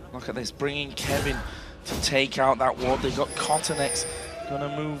 Look at this, bringing Kevin to take out that ward. They've got Cottonex going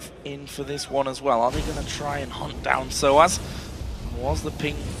to move in for this one as well. Are they going to try and hunt down Soaz? Was the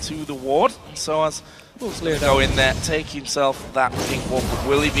ping to the ward, and Soaz will go in there, take himself that pink ward.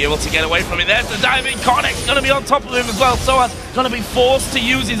 Will he be able to get away from it? There's the diving. Connect's going to be on top of him as well. Soaz going to be forced to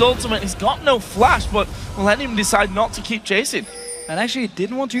use his ultimate. He's got no flash, but we'll let him decide not to keep chasing. And actually, he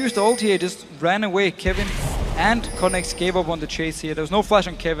didn't want to use the ult here, he just ran away. Kevin and Connex gave up on the chase here. There was no flash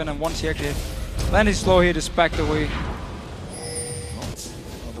on Kevin, and once he actually landed slow here, just backed away.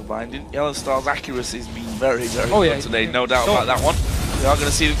 Binding. Yellowstar's accuracy has been very, very good today, no doubt about that one. We are going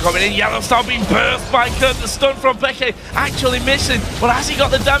to see them coming in. Yellowstar being burst by Kurt. The stun from Peke actually missing. But has he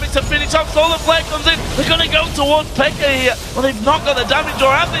got the damage to finish off? Solar Flare comes in. They're going to go towards Peke here. Well, they've not got the damage,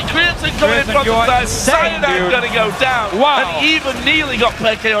 or have they? Creighton coming in from the side. Cyanide's going to go down. Wow. And even Neely got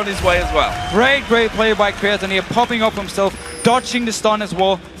Peke on his way as well. Great play by Creighton here, popping up himself, dodging the stun as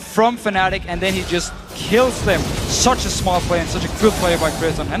well from Fnatic, and then he just kills them. Such a smart play and such a good play by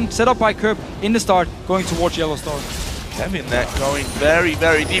Creighton. And set up by Curb in the start, going towards Yellowstar. Kevin there going very,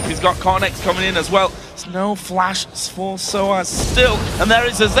 very deep. He's got Connex coming in as well. There's no flash for Soaz still. And there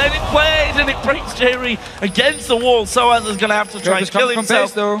is a Zenith played, and it brings Jerry against the wall. Soaz is going to have to try and kill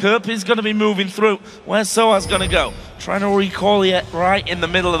himself. Curb is going to be moving through. Where's Soaz going to go? Trying to recall it right in the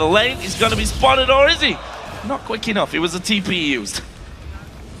middle of the lane. He's going to be spotted, or is he? Not quick enough. It was a TP he used.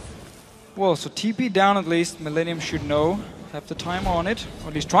 Well, so TP down at least. Millennium should know. Have the timer on it, or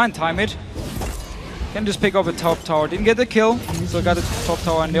at least try and time it. Can just pick up a top tower. Didn't get the kill, so got the top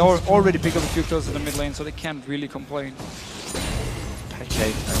tower, and they already pick up a few kills in the mid lane, so they can't really complain.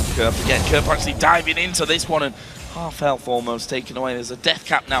 Okay, and Curb again. Curb actually diving into this one, and half health almost taken away. There's a death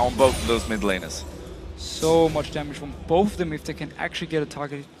cap now on both of those mid laners. So much damage from both of them if they can actually get a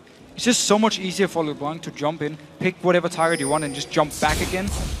target. It's just so much easier for LeBlanc to jump in, pick whatever target you want, and just jump back again.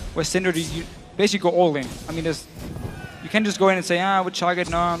 where Syndra, you basically go all in. I mean, you can't just go in and say, with target,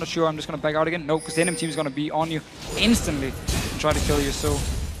 no, I'm not sure, I'm just going to back out again. No, because the enemy team is going to be on you instantly and try to kill you. So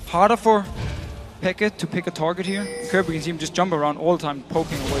harder for Pekka to pick a target here. Kirby, we can see him just jump around all the time,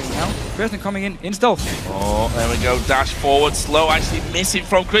 poking away now. Kristen coming in stealth. Oh, there we go, dash forward, slow, actually missing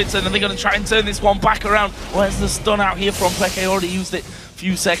from Kristen, and they're going to try and turn this one back around. Where's the stun out here from Pekka? Already used it a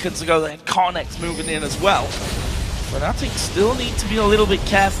few seconds ago. Then Carnex moving in as well. Fnatic still need to be a little bit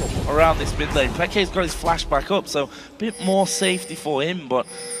careful around this mid lane. Pekka's got his flash back up, so a bit more safety for him, but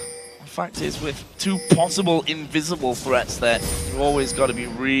the fact is, with two possible invisible threats there, you've always got to be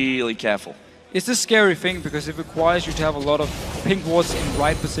really careful. It's a scary thing because it requires you to have a lot of pink wards in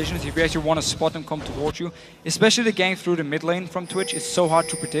right positions if you actually want to spot them come towards you. Especially the gang through the mid lane from Twitch is so hard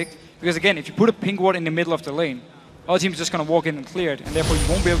to predict. Because again, if you put a pink ward in the middle of the lane, our team's just going to walk in and clear it, and therefore you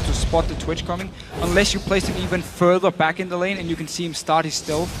won't be able to spot the Twitch coming unless you place him even further back in the lane and you can see him start his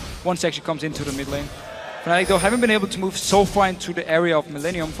stealth once he actually comes into the mid lane. Fnatic though haven't been able to move so far into the area of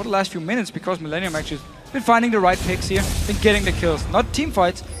Millennium for the last few minutes because Millennium actually been finding the right picks here, been getting the kills. Not team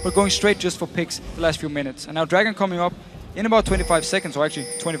fights, but going straight just for picks the last few minutes. And now Dragon coming up in about 25 seconds, or actually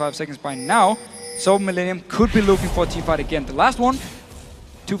 25 seconds by now. So Millennium could be looking for a team fight again. The last one,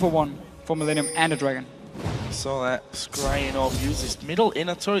 2 for 1 for Millennium and the Dragon. So that Scrying Orb uses middle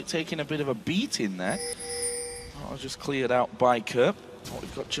inner turret, taking a bit of a beat in there. That was just cleared out by Kerp.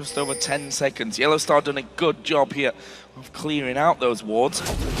 We've got just over 10 seconds. Yellowstar done a good job here of clearing out those wards.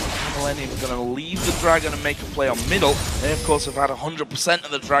 Millennium going to leave the Dragon and make a play on middle. They, of course, have had 100%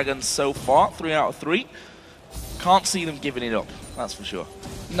 of the Dragons so far, 3 out of 3. Can't see them giving it up, that's for sure.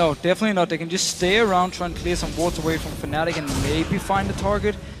 No, definitely not. They can just stay around, try and clear some wards away from Fnatic and maybe find a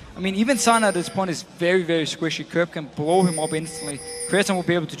target. I mean, even Sana at this point is very, very squishy. Kerp can blow him up instantly. Crescent will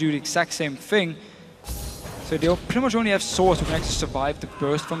be able to do the exact same thing. So they'll pretty much only have Source who can actually survive the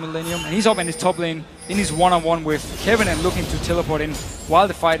burst from Millennium. And he's up in his top lane, in his one-on-one with Kevin and looking to teleport in while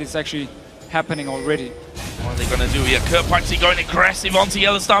the fight is actually happening already. What are they going to do here? Kerp actually going aggressive onto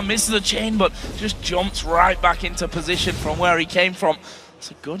Yellowstar, misses the chain, but just jumps right back into position from where he came from.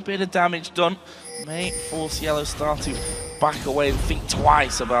 It's a good bit of damage done. May force Yellowstar to back away and think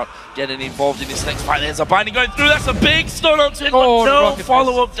twice about getting involved in this next fight. There's a binding going through. That's a big stun onto him, but no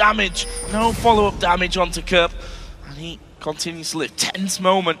follow-up damage. No follow-up damage onto Kerp. And he continues to live. Tense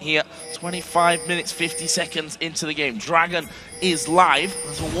moment here. 25 minutes, 50 seconds into the game. Dragon is live.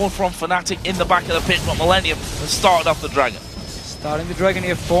 There's a ward from Fnatic in the back of the pit, but Millennium has started off the Dragon. Starting the Dragon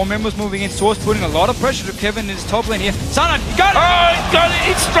here, 4 members moving in. Source putting a lot of pressure to Kevin in his top lane here. Sana, he got it! Oh, he got it!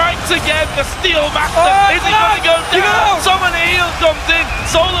 He strikes again, the Steel Master. Is he going to go down? Some of the heal comes in.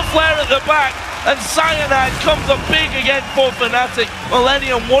 Solar Flare at the back. And Cyanide comes up big again for Fnatic.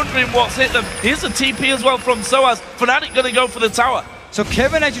 Millennium wondering what's hit them. Here's a TP as well from Soaz. Fnatic going to go for the tower. So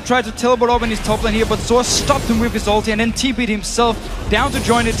Kevin actually tried to teleport up in his top lane here, but Source stopped him with his ulti and then TP'd himself down to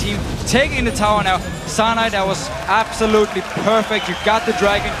join the team, taking the tower now. Cyanide, that was absolutely perfect. You got the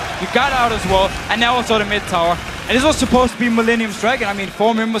Dragon, you got out as well, and now also the mid tower. And this was supposed to be Millennium's Dragon. I mean,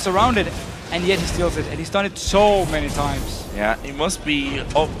 4 members around it, and yet he steals it. And he's done it so many times. Yeah, he must be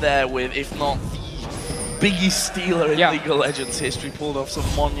up there with, if not the biggest stealer in League of Legends history. Pulled off some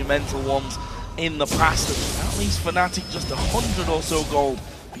monumental ones in the past, and at least Fnatic just 100 or so gold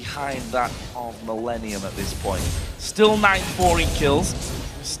behind that of Millennium at this point. Still 9-4 in kills.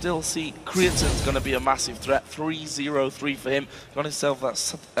 We still see Creaton's going to be a massive threat. 3-0-3 for him. Got himself that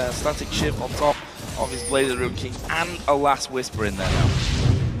static ship on top of his Blade of the Rune King and a Last Whisper in there now.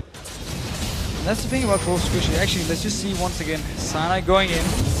 And that's the thing about Close Squishy. Actually, let's just see once again. Sana going in,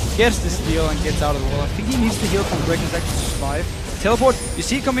 gets the steal and gets out of the wall. I think he needs the heal from Dragons actually to survive. Teleport, you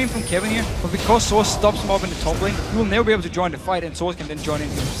see it coming in from Kevin here, but because Source stops him up in the top lane, he will never be able to join the fight, and Source can then join in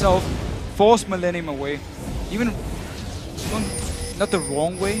himself, force Millennium away. Even, not the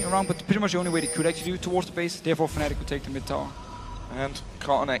wrong way around, but pretty much the only way they could actually do towards the base, therefore Fnatic could take the mid tower. And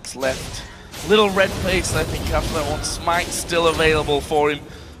Cortex left. Little red face, I think, after that one. Smite still available for him.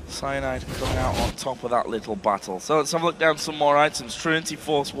 Cyanide coming out on top of that little battle. So let's have a look down some more items. Trinity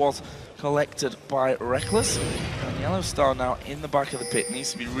Force was collected by Reckless. And Yellowstar now in the back of the pit.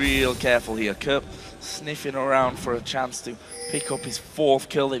 Needs to be real careful here. Kerp sniffing around for a chance to pick up his 4th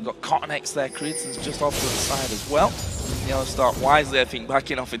kill. They've got Cortex there. Creaton's just off to the side as well. Yellowstar wisely, I think,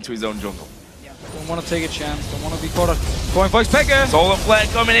 backing off into his own jungle. Don't want to take a chance, don't want to be caught up. Going for Pekka! Solar Flare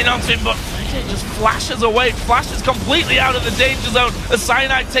coming in onto him, but Pekka just flashes away, flashes completely out of the danger zone. As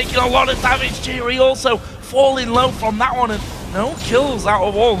Cyanide taking a lot of damage. Jerry also falling low from that one, and no kills out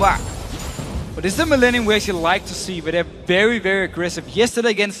of all that. But this is the Millennium we actually like to see, but they're very, very aggressive. Yesterday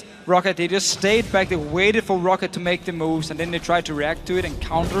against Rocket, they just stayed back, they waited for Rocket to make the moves, and then they tried to react to it and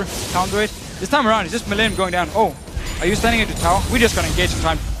counter it. This time around, it's just Millennium going down. Oh, are you standing at the tower? We're just going to engage and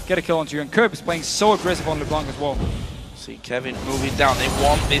try and get a kill onto you. And Curb is playing so aggressive on LeBlanc as well. See Kevin moving down. They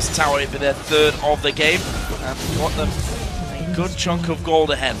want this tower for their third of the game. And got them a good chunk of gold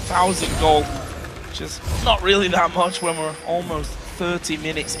ahead. 1,000 gold, which is not really that much when we're almost 30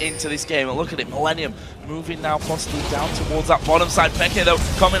 minutes into this game. And look at it, Millennium moving now possibly down towards that bottom side. Peke though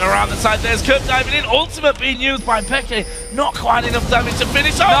coming around the side. There's Curb diving in. Ultimate being used by Peke. Not quite enough damage to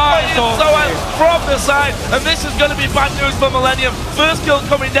finish. Oh, from the side. And this is going to be bad news for Millennium. First kill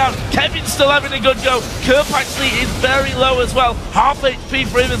coming down. Kevin still having a good go. Curb actually is very low as well. Half HP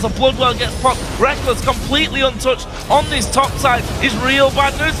for him as the Bloodwell gets popped. Reckless completely untouched on this top side is real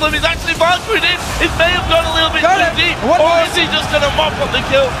bad news for him. He's actually Valkyrie in. It may have gone a little bit too deep. Or is he just going to mop up the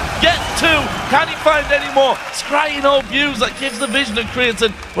kill? Get two. Can he find any more? Scrying old views that gives the vision of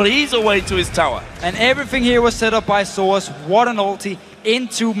Creatine, but he's away to his tower. And everything here was set up by Soas. What an ulti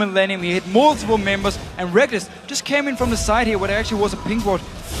into Millennium. He hit multiple members, and Reckless just came in from the side here where there actually was a pink ward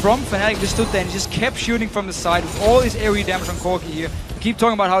from Fnatic. Just stood there and just kept shooting from the side with all his area damage on Corki here. We keep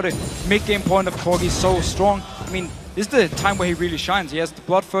talking about how the mid-game point of Corki is so strong. I mean, this is the time where he really shines. He has the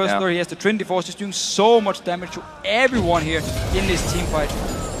Bloodthirster, he has the Trinity Force, just doing so much damage to everyone here in this team fight.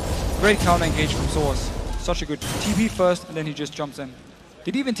 Great counter engage from Soas. Such a good TP first, and then he just jumps in.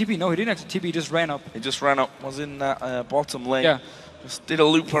 Did he even TP? No, he didn't actually TP, he just ran up. He just ran up, was in that bottom lane. Yeah. Just did a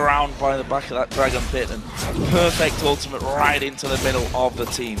loop around by the back of that Dragon Pit, and perfect ultimate right into the middle of the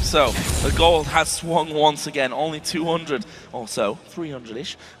team. So, the gold has swung once again, only 200 or so,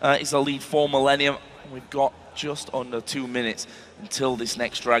 300-ish, is the lead for Millennium. We've got just under 2 minutes until this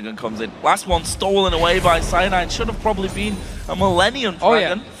next dragon comes in. Last one stolen away by Cyanide. Should have probably been a Millennium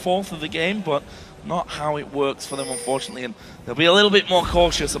dragon, fourth of the game, but not how it works for them, unfortunately, and they'll be a little bit more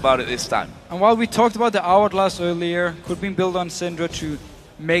cautious about it this time. And while we talked about the Hourglass earlier, could be built on Syndra to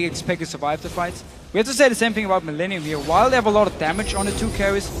make Expected survive the fights, we have to say the same thing about Millennium here. While they have a lot of damage on the two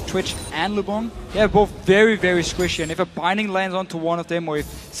carries, Twitch and LeBlanc, they are both very, very squishy, and if a binding lands onto one of them, or if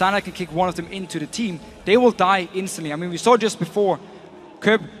Sana can kick one of them into the team, they will die instantly. I mean, we saw just before,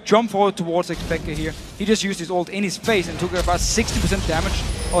 Curb jumped forward towards Expected here. He just used his ult in his face and took about 60% damage,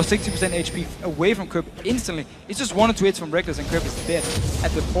 or 60% HP away from Curb instantly. It's just 1 or 2 hits from Reckless and Curb is dead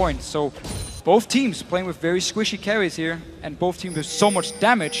at the point. So both teams playing with very squishy carries here, and both teams with so much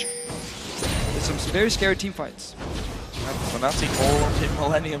damage. It's some very scary team fights. Fnatic all up in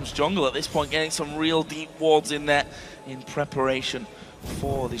Millennium's jungle at this point, getting some real deep wards in there in preparation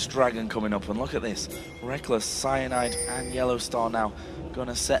for this dragon coming up. And look at this, Reckless, Cyanide and Yellow Star now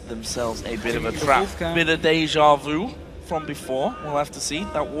gonna set themselves a bit of a trap. Bit of deja vu from before. We'll have to see.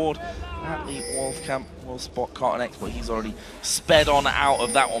 That ward at the Wolf camp will spot Cotton X, but he's already sped on out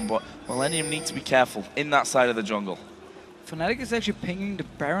of that one. But Millennium need to be careful in that side of the jungle. Fnatic is actually pinging the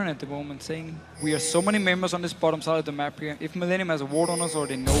Baron at the moment, saying we are so many members on this bottom side of the map here. If Millennium has a ward on us or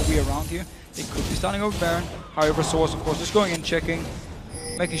they know we're around here, they could be starting over Baron. However, Source, of course, just going in, checking,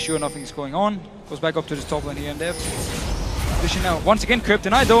 making sure nothing's going on. Goes back up to this top lane here and there. Position now. Once again, Curb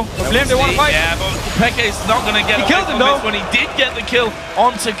denied though. But they want to fight. Yeah, but Peke is not going to get away from this when he did get the kill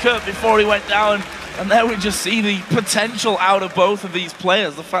onto Curb before he went down. And there we just see the potential out of both of these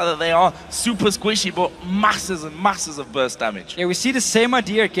players. The fact that they are super squishy, but masses and masses of burst damage. Yeah, we see the same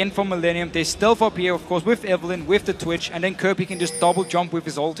idea again from Millennium. They stealth up here, of course, with Evelyn, with the Twitch, and then Kirby can just double jump with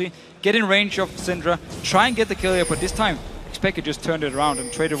his ulti, get in range of Syndra, try and get the kill here, but this time, Expected just turned it around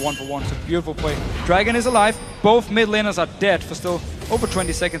and traded 1-for-1. It's a beautiful play. Dragon is alive. Both mid laners are dead for still over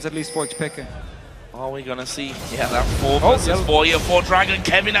 20 seconds at least for Expected. Are we going to see, yeah, that 4 versus 4 here for Dragon.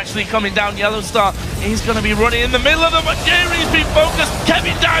 Kevin actually coming down Yellow Star. He's going to be running in the middle of them, but Jerry's been focused.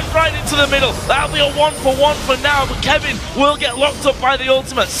 Kevin dives right into the middle. That'll be a 1-for-1 for now, but Kevin will get locked up by the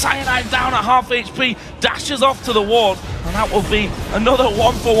ultimate. Cyanide down at half HP, dashes off to the ward, and that will be another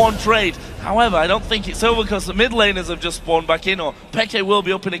 1-for-1 trade. However, I don't think it's over because the mid laners have just spawned back in, or Peke will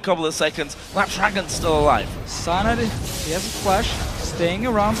be up in a couple of seconds. That Dragon's still alive. Cyanide, he has a flash. Staying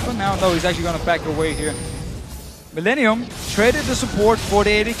around for now. No, he's actually going to back away here. Millennium traded the support for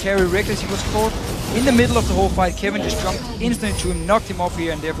the AD carry. Reckless, he was caught in the middle of the whole fight. Kevin just jumped instantly to him, knocked him off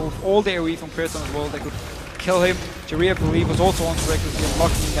here, and therefore with all the AoE from Preston as well, they could kill him. Jaria, I believe, was also on Reckless here,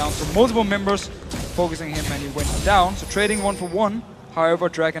 locking him down. So multiple members focusing him, and he went down. So trading 1-for-1. However,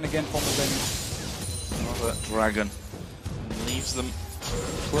 Dragon again for Millennium. Another Dragon leaves them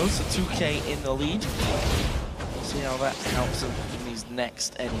close to 2k in the lead. We'll see how that helps them in these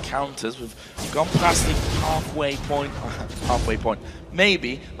next encounters. We've gone past the halfway point,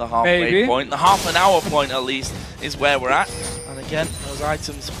 maybe the halfway point, the half an hour point at least is where we're at. And again, those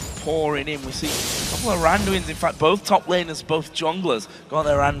items pouring in. We see a couple of Randuins, in fact, both top laners, both junglers, got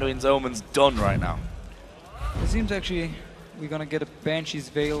their Randuin's Omens done right now. It seems actually we're gonna get a Banshee's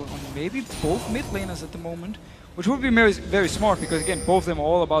Veil on maybe both mid laners at the moment, which would be very, very smart because again, both of them are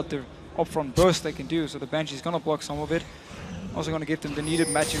all about the upfront burst they can do, so the Banshee's gonna block some of it. Also gonna give them the needed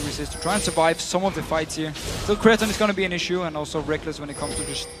matching resist to try and survive some of the fights here. Still, Kraton is gonna be an issue, and also Reckless when it comes to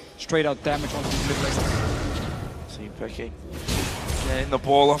just straight out damage on these mid laners. See Pecky getting the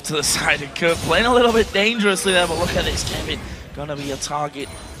ball off to the side, and Kurt playing a little bit dangerously there, but look at this, Kevin. Gonna be a target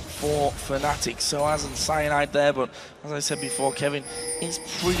for Fnatic. Soaz and Cyanide there, but as I said before, Kevin is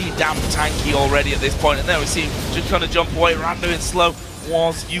pretty damn tanky already at this point. And there we see him just gonna jump away. Randuin slow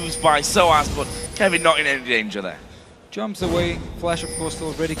was used by Soaz, but Kevin not in any danger there. Jumps away, flash of course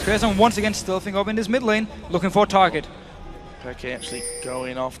still ready. Kraton once again stealthing up in this mid lane, looking for a target. Pecky actually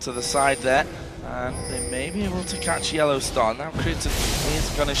going off to the side there, and they may be able to catch Yellow Star. Now Kraton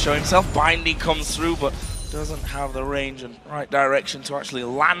is gonna show himself. Binding comes through, but doesn't have the range and right direction to actually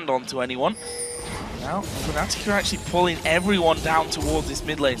land onto anyone. Now, Fnatic are actually pulling everyone down towards this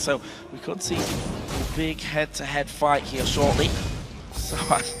mid lane, so we could see a big head-to-head fight here shortly. So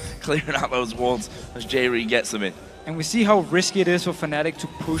clearing out those wards as J-Re gets them in. And we see how risky it is for Fnatic to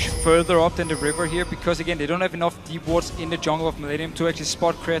push further up than the river here, because again, they don't have enough deep wards in the jungle of Millennium to actually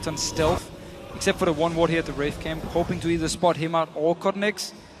spot Kraton's stealth, except for the one ward here at the Wraith camp, hoping to either spot him out or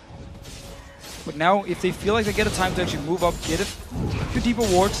Cotnex. But now, if they feel like they get a time to actually move up, get a few deeper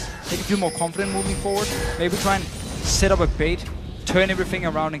wards, they can feel more confident moving forward, maybe try and set up a bait, turn everything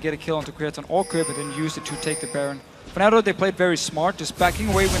around and get a kill onto Kraton or Curb, and then use it to take the Baron. For now though, they played very smart, just backing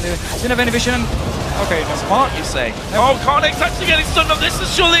away when they didn't have any vision. Okay, no. Smart, you say? Oh, Cotnex actually getting stunned up. This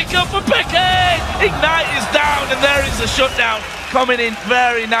is surely a kill for Pecky! Ignite is down, and there is a shutdown coming in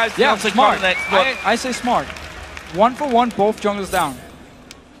very nicely onto Cotnex. I say smart. 1 for 1, both junglers down.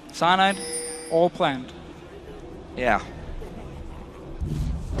 Cyanide, all planned. Yeah.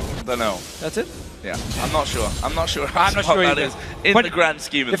 Don't know. That's it? Yeah, I'm not sure. I'm not sure that is in the grand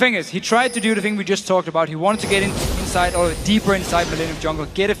scheme of the thing is, he tried to do the thing we just talked about. He wanted to get inside, or deeper inside Millennium Jungle,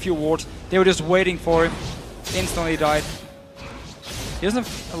 get a few wards. They were just waiting for him. Instantly died. He doesn't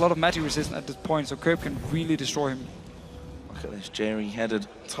have a lot of magic resistance at this point, so Curb can really destroy him. Look at this, Jerry headed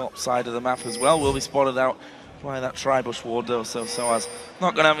top side of the map as well. Will be spotted out by that Tribush ward though, so Soaz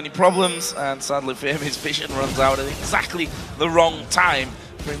not going to have any problems, and sadly for him, his vision runs out at exactly the wrong time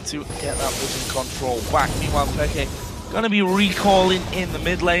for him to get that vision control back. Meanwhile, Pecky going to be recalling in the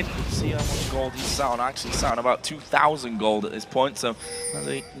mid lane. See how much gold he's sat on. Actually sat on about 2,000 gold at this point, so that's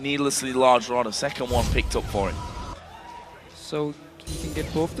a needlessly large rod. A second one picked up for him. So he can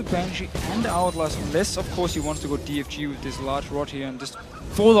get both the Banshee and the Hourglass, unless of course he wants to go DFG with this large rod here and just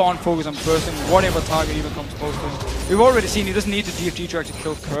full on focus on bursting whatever target even comes close to him. We've already seen he doesn't need to DFG to actually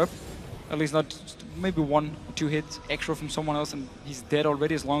kill Curb. At least not maybe 1 or 2 hits extra from someone else and he's dead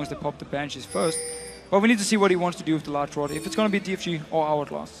already as long as they pop the Banshees first. But we need to see what he wants to do with the large rod, if it's going to be DFG or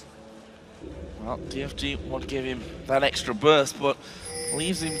Hourglass. Well, DFG would give him that extra burst, but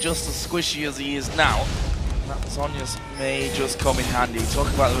leaves him just as squishy as he is now. That Sonya's may just come in handy. Talk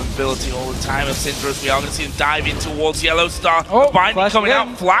about the mobility all the time of Syndra's. We are going to see him dive in towards Yellow Star. Oh, Binding coming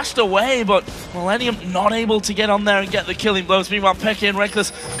out, flashed away, but Millennium not able to get on there and get the killing blows. Meanwhile, Pecky and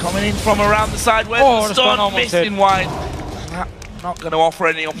Reckless coming in from around the side where the stun missing wide. Not going to offer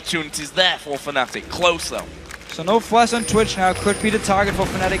any opportunities there for Fnatic. Close though. So no flash on Twitch now, could be the target for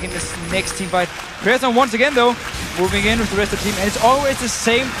Fnatic in this next team fight. Kraton once again though, moving in with the rest of the team, and it's always the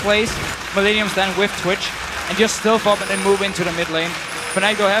same place Millennium stand with Twitch, and just stealth up and then move into the mid lane.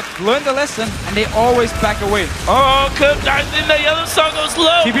 Fnatic though have learned the lesson, and they always back away. Oh, Curb dives in there, Yellow Star goes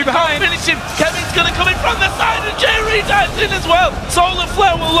low. TP behind. Can't finish him. Kevin's going to come in from the side, and J-Re dives in as well. Solar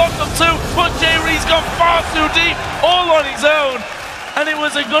Flare will lock them too, but J-Re's gone far too deep, all on his own. And it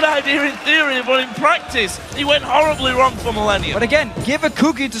was a good idea in theory, but in practice, he went horribly wrong for Millennium. But again, give a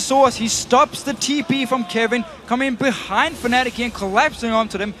cookie to Soaz. He stops the TP from Kevin, coming behind Fnatic here and collapsing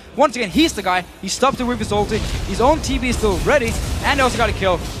onto them. Once again, he's the guy. He stopped it with his ulti. His own TP is still ready, and they also got a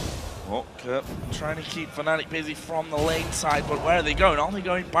kill. Oh, Kurt trying to keep Fnatic busy from the lane side, but where are they going? Are they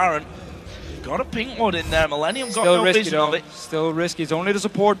going Baron? Got a pink ward in there. Millennium got no vision of it. Still risky. It's only the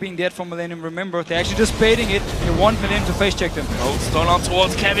support being dead from Millennium. Remember, they're actually just baiting it. They want Millennium to face check them. Oh, stun on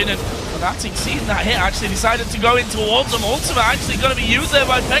towards Kevin, and Fnatic seeing that hit actually decided to go in towards them. Ultimate actually going to be used there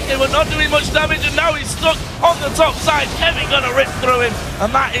by Pecky, but not doing much damage, and now he's stuck on the top side. Kevin going to rip through him,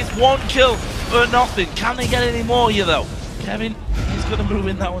 and that is 1 kill for nothing. Can they get any more here though? Kevin going to move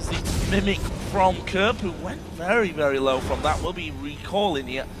in. That was the Mimic from Kerp, who went very, very low from that. We'll be recalling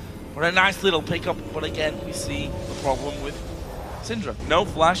here. But a nice little pickup. But again, we see the problem with Syndra. No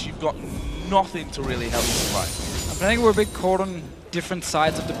flash, you've got nothing to really help you survive. I think we're a bit caught on different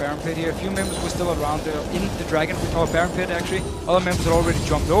sides of the Baron Pit here. A few members were still around there in the Dragon, or Baron Pit actually. Other members had already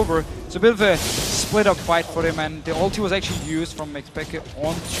jumped over. It's a bit of a split-up fight for him, and the ulti was actually used from Xpeke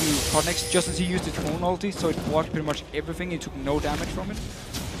onto Codnex just as he used his own ulti, so it blocked pretty much everything. He took no damage from it.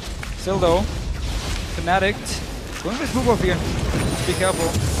 Still though, Fnatic going for this move off here. Just be careful.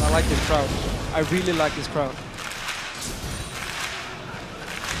 I like this crowd. I really like this crowd.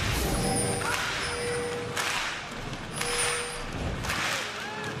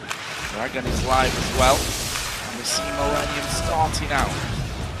 Dragon is live as well. And we see Millennium starting out.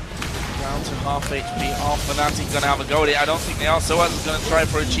 Down to half HP. Are Fnatic going to have a go at it? I don't think they are. So is going to try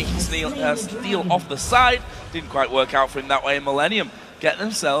for a cheeky steal off the side. Didn't quite work out for him that way. Millennium get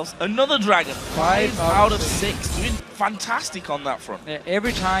themselves another Dragon. 5 out of 6. Doing fantastic on that front. Yeah,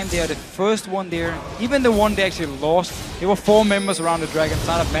 every time they are the first one there, even the one they actually lost, there were 4 members around the Dragon.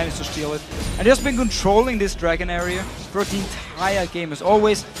 Sana managed to steal it. And just been controlling this Dragon area for the entire game. As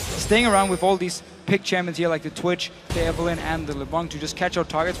always, staying around with all these pick champions here like the Twitch, the Evelynn and the LeBlanc to just catch out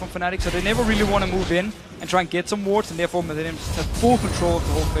targets from Fnatic. So they never really want to move in and try and get some wards, and therefore Millennium just had full control of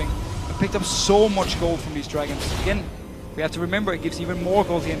the whole thing. And picked up so much gold from these Dragons. Again, we have to remember it gives even more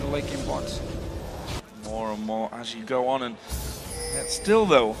gold here in the late game box. More and more as you go on, and still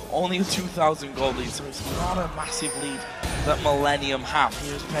though, only a 2,000 gold lead, so it's not a massive lead that Millennium have.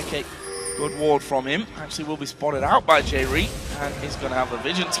 Here's Peke, good ward from him. Actually will be spotted out by J-Re, and he's going to have the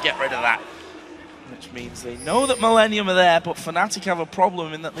vision to get rid of that. Which means they know that Millennium are there, but Fnatic have a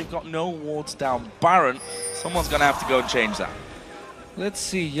problem in that they've got no wards down Baron. Someone's going to have to go and change that. Let's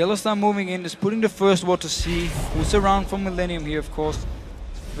see, Yellowstar moving in, is putting the first ward to see who's around from Millennium here, of course.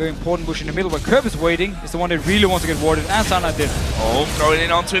 Very important bush in the middle, where Kerp is waiting, is the one that really wants to get warded, and Sana did. Oh, throwing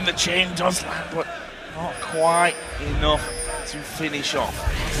in onto him, the chain does land, but not quite enough to finish off.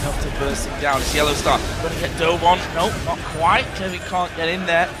 Enough to burst him down. It's Yellowstar going to get dove on. Nope, not quite. Kevin can't get in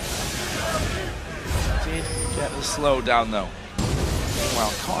there. Did get the slow down though.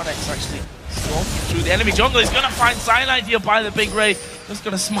 Meanwhile, Carnex actually stalking through the enemy jungle. He's going to find Cyanide here by the big Ray. Just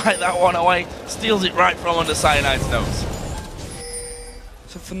going to smite that one away. Steals it right from under Cyanide's nose.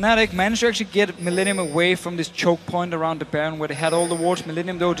 So Fnatic managed to actually get Millennium away from this choke point around the Baron where they had all the wards.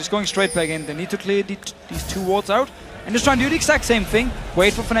 Millennium though just going straight back in. They need to clear these 2 wards out and just try and do the exact same thing.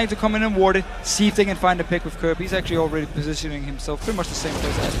 Wait for Fnatic to come in and ward it. See if they can find a pick with Kerp. He's actually already positioning himself pretty much the same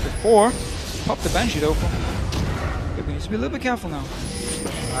place as before. Pop the Banshee though. Kerp needs to be a little bit careful now.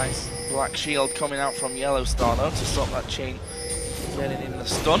 Nice black shield coming out from Yellowstar though to stop that chain getting in the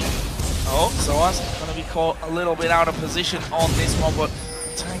stun. Oh, Soaz going to be caught a little bit out of position on this one, but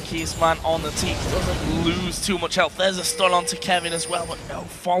tankiest man on the team doesn't lose too much health. There's a stun onto Kevin as well, but no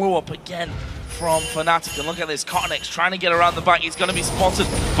follow-up again from Fnatic. And look at this, Cotnex trying to get around the back. He's going to be spotted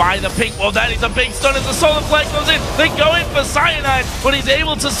by the pink. Well, that is a big stun as the Solar Flare comes in. They go in for Cyanide, but he's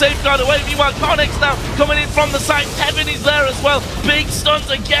able to safeguard away. Meanwhile, Cotnex now coming in from the side. Kevin is there as well. Big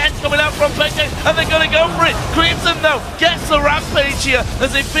stuns again coming out from Peke, and they're going to go for it. Crimson, though, gets the rampage here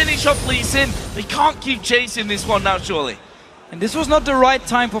as they finish off Lee Sin. They can't keep chasing this one now, surely. And this was not the right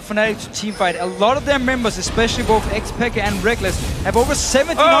time for Fnatic to teamfight. A lot of their members, especially both Xpeke and Reckless, have over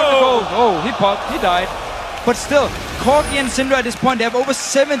 1,700 gold. Oh, he popped, he died. But still, Corki and Syndra at this point, they have over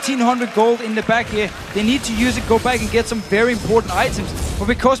 1,700 gold in the back here. They need to use it, go back and get some very important items. But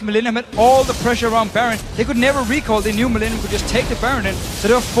because Millennium had all the pressure around Baron, they could never recall. They knew Millennium could just take the Baron in. So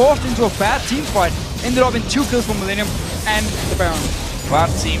they were forced into a bad teamfight. Ended up in 2 kills for Millennium and the Baron. Bad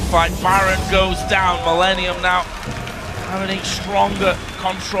teamfight, Baron goes down. Millennium now having stronger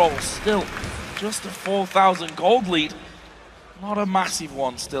control. Still, just a 4,000 gold lead. Not a massive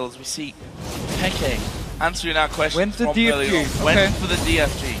one still, as we see Peke answering our question. Went for the DFG. Went for the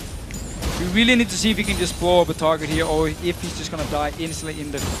DFG. We really need to see if he can just blow up a target here, or if he's just going to die instantly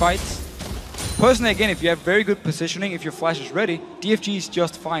in the fights. Personally, again, if you have very good positioning, if your flash is ready, DFG is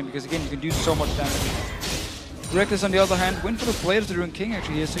just fine, because again, you can do so much damage. Reckless, on the other hand, went for the Blade of the Ruined King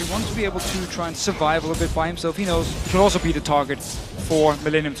actually here, so he wants to be able to try and survive a little bit by himself. He knows he can also be the target for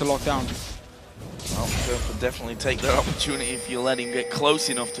Millennium to lock down. Well, Kerp will definitely take that opportunity if you let him get close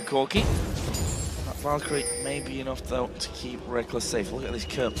enough to Corki. That Valkyrie may be enough, though, to keep Reckless safe. Look at this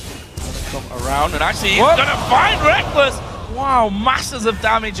Kerp. Going to come around, and actually he's going to find Reckless! Wow, masses of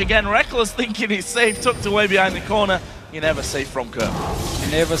damage again. Reckless thinking he's safe, tucked away behind the corner. You're never safe from Kerp.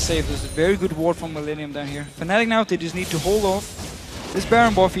 Never safe. There's a very good ward from Millennium down here. Fnatic now, they just need to hold off this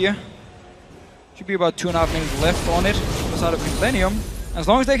Baron buff here. Should be about 2.5 minutes left on it. side of Millennium. As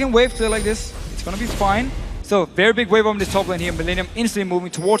long as they can wave clear like this, it's gonna be fine. Still, very big wave on this top lane here. Millennium instantly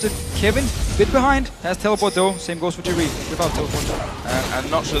moving towards it. Kevin, a bit behind, has teleport though. Same goes for Jerry without teleport. I'm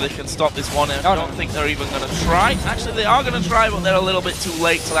not sure they can stop this one. I don't think they're even going to try. Actually, they are going to try, but they're a little bit too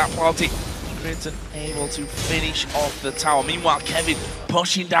late to that party. Creighton able to finish off the tower. Meanwhile, Kevin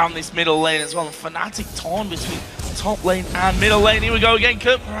pushing down this middle lane as well. And Fnatic torn between top lane and middle lane. Here we go again.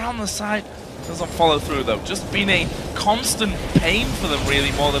 Kurt around the side. Doesn't follow through though. Just been a constant pain for them,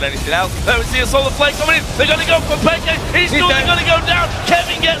 really, more than anything else. There we see a solar flame coming in. They're going to go for Peke. He's still going to go down.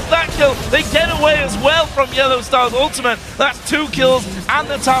 Kevin gets that kill. They get away as well from Yellow Star's ultimate. That's 2 kills and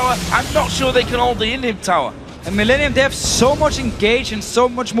the tower. I'm not sure they can hold the Indian tower. And Millennium, they have so much engage and so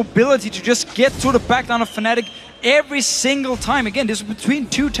much mobility to just get to the backline of Fnatic every single time. Again, this is between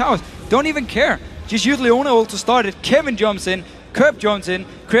 2 towers. Don't even care. Just use Leona ult to start it. Kevin jumps in. Kerb joins in,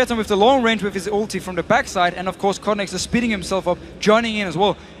 Creighton with the long range with his ulti from the backside, and of course Connex is speeding himself up, joining in as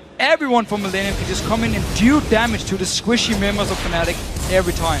well. Everyone from Millennium can just come in and do damage to the squishy members of Fnatic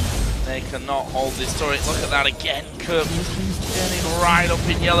every time. They cannot hold this turret. Look at that again. Kerb getting right up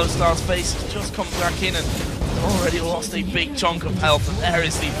in Yellow Star's face. He's just come back in and already lost a big chunk of health. And there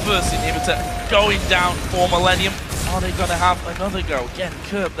is the first inhibitor going down for Millennium. Are they going to have another go? Again,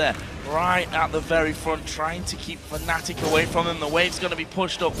 Kerb there. Right at the very front, trying to keep Fnatic away from them. The wave's going to be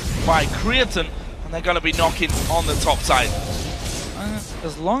pushed up by Creighton, and they're going to be knocking on the top side.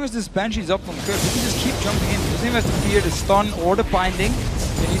 As long as this Banshee's up from Kerb, he can just keep jumping in. He doesn't even have to fear the stun or the binding.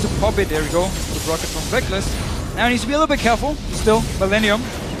 They need to pop it. There we go. The rocket from Reckless. Now he needs to be a little bit careful. Still, Millennium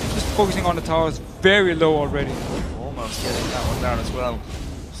just focusing on the towers, very low already. Almost getting that one down as well.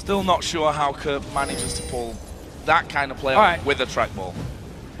 Still not sure how Kerb manages to pull that kind of play with a trackball.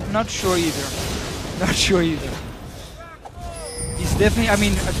 Not sure either. Not sure either. He's definitely, I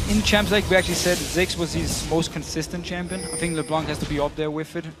mean, in Champs League we actually said Ziggs was his most consistent champion. I think LeBlanc has to be up there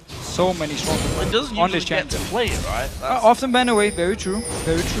with it. So many strong players on this champion. Get to play it, right? Often banned away, very true,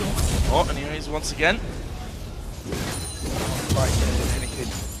 very true. Oh, and here he is once again. Right, he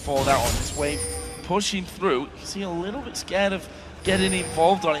could fall out on this wave. Pushing through, you see a little bit scared of getting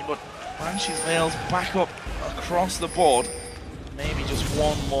involved on it, but Banshee's Veils back up across the board. Maybe just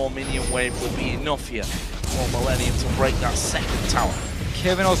one more minion wave will be enough here for Millennium to break that second tower.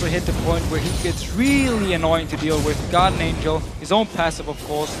 Kevin also hit the point where he gets really annoying to deal with. Guardian Angel, his own passive of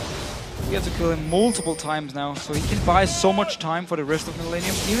course. We have to kill him multiple times now, so he can buy so much time for the rest of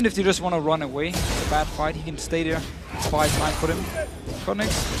Millennium. Even if they just want to run away, it's a bad fight, he can stay there, buy time for them.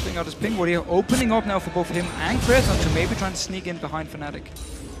 Connex, putting out his ping ward here, opening up now for both him and Creighton to maybe try and sneak in behind Fnatic.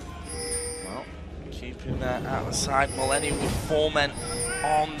 Keeping that out of sight. Millennium with 4 men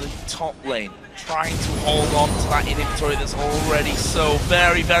on the top lane, trying to hold on to that inventory that's already so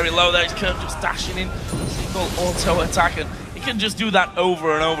very, very low. There's Kerb just dashing in, single auto attack, and he can just do that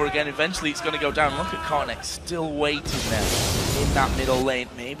over and over again. Eventually it's going to go down. Look at Karnak still waiting there in that middle lane,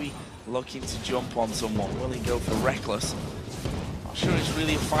 maybe looking to jump on someone. Will he go for Reckless? Not sure it's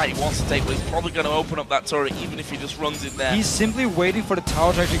really a fight he wants to take, but he's probably going to open up that turret even if he just runs in there. He's simply waiting for the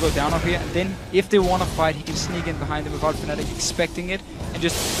tower to actually go down up here, and then if they want to fight, he can sneak in behind them without Fnatic expecting it and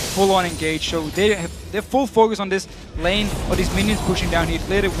just full on engage. So they have their full focus on this lane, or these minions pushing down here,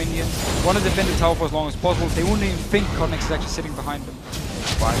 clear the minions, want to defend the tower for as long as possible. They wouldn't even think Connex is actually sitting behind them.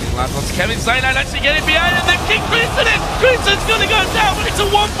 Finding land once Kevin Zaynad actually getting behind him, then King Creighton in! Creighton's gonna go down, but it's a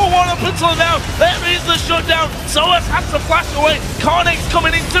 1-for-1 up until now. There is the shutdown. Soas has to flash away. Karnak's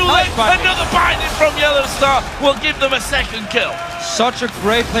coming in too late. Another binding from Yellow Star will give them a second kill. Such a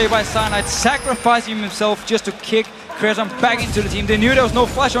great play by Zaynad, sacrificing himself just to kick Creighton back into the team. They knew there was no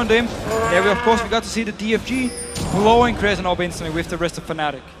flash on them. There we, of course, we got to see the DFG blowing Creighton up instantly with the rest of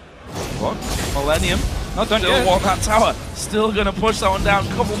Fnatic. What? Millennium not done still yet. want that tower. Still going to push that one down. A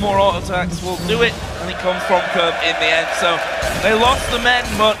couple more auto attacks will do it, and it comes from Kerb in the end. So they lost the men,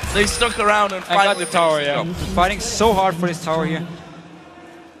 but they stuck around and finally got the tower. Yeah, fighting so hard for this tower here.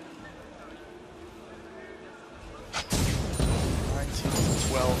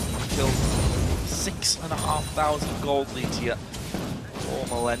 19-12 killed, 6,500 gold lead here for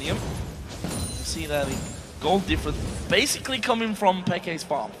Millennium. You see there the gold difference basically coming from Peke's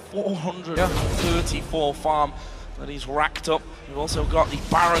farm. 434 farm that he's racked up. We've also got the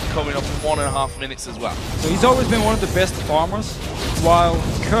Baron coming up in 1.5 minutes as well. So he's always been one of the best farmers, while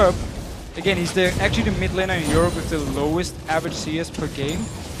Kerb, again, he's actually the mid laner in Europe with the lowest average CS per game.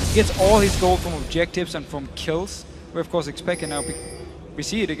 He gets all his gold from objectives and from kills. We're of course expecting now. We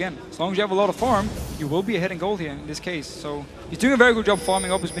see it again. As long as you have a lot of farm, you will be ahead in gold here in this case. So he's doing a very good job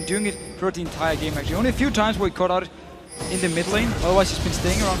farming up. He's been doing it throughout the entire game actually. Only a few times where he caught out in the mid lane. Otherwise he's been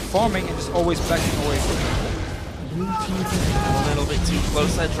staying around farming and just always backing away. A little bit too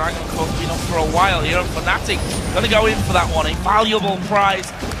close there. Dragon Core's been up for a while here, and Fnatic going to go in for that one. A valuable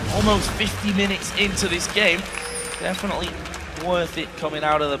prize, almost 50 minutes into this game. Definitely worth it coming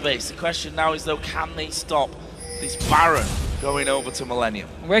out of the base. The question now is, though, can they stop this Baron going over to Millennium?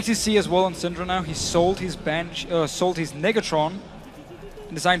 We actually see as well on Syndra now, he sold his sold his Negatron,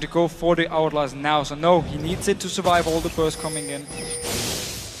 and decided to go for the Outlast now. So no, he needs it to survive all the bursts coming in.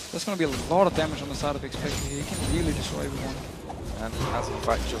 There's going to be a lot of damage on the side of Expected here. He can really destroy everyone. And has in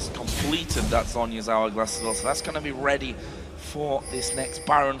fact just completed that Zhonya's Hourglass as well. So that's going to be ready for this next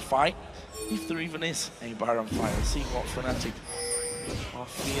Baron fight. If there even is a Baron fight. Let's see what Fnatic are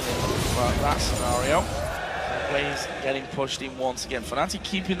feeling about that scenario. Waves getting pushed in once again. Fnatic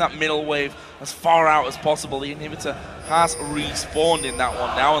keeping that middle wave as far out as possible. The inhibitor has respawned in that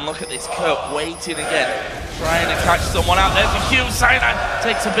one now. And look at this, Kurt waiting again, trying to catch someone out. There's a Q. Cyanide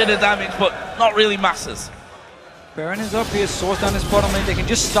takes a bit of damage, but not really masses. Baron is up here, Source down his bottom lane. They can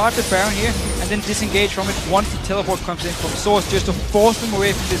just start the Baron here and then disengage from it once the teleport comes in from Source, just to force them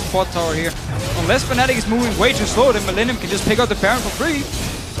away from this bot tower here. Unless Fnatic is moving way too slow, then Millennium can just pick up the Baron for free.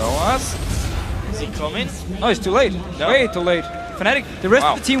 Soaz, is he coming? No, it's too late. No. Way too late. Fnatic, the rest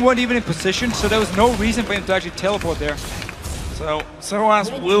of the team weren't even in position, so there was no reason for him to actually teleport there. So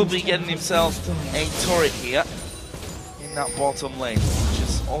Soaz will be getting himself a turret here in that bottom lane, which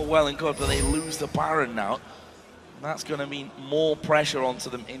is all well and good, but they lose the Baron now. That's going to mean more pressure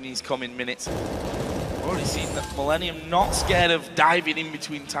onto them in these coming minutes. We've already seen that Millennium not scared of diving in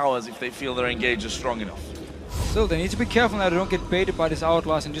between towers if they feel their engage is strong enough. Still, they need to be careful now they don't get baited by this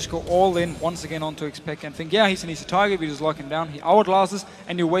Outlast and just go all in once again onto Expect and think, yeah, he's an easy target, we just lock him down. He outlasts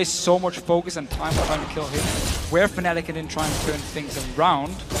and you waste so much focus and time trying to kill him. Where Fnatic can then try and turn things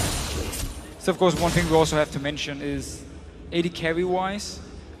around. So of course, one thing we also have to mention is AD carry-wise,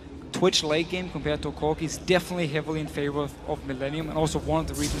 Twitch late game compared to Corki is definitely heavily in favor of Millennium, and also one of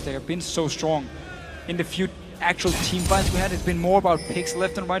the reasons they have been so strong. In the few actual team fights we had, it's been more about picks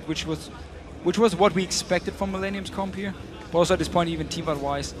left and right, which was what we expected from Millennium's comp here. But also at this point, even team fight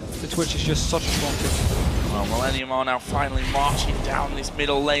wise, the Twitch is just such a strong pick. Well, Millennium are now finally marching down this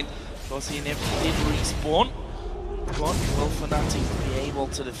middle lane. Of course, he did respawn. But will Fnatic be able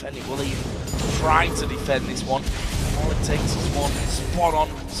to defend it? Will they even try to defend this one? All it takes is one spot-on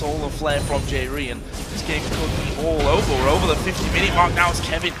solar flare from J-Ree, and this game could be all over. We're over the 50-minute mark now as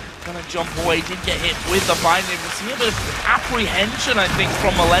Kevin gonna jump away. Did get hit with the binding. We see a bit of apprehension, I think,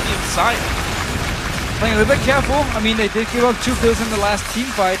 from Millennium's side. Playing a little bit careful. I mean, they did give up 2 kills in the last team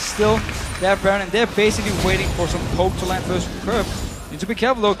fight. Still, they're Baron, and they're basically waiting for some poke to land first from Curb. Need to be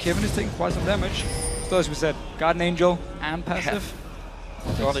careful though. Kevin is taking quite some damage. So as we said, Guardian Angel and passive.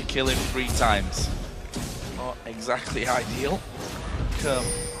 Yeah. Gotta kill him 3 times. Not exactly ideal. Curb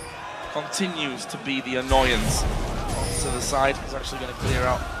continues to be the annoyance. To the side, he's actually going to clear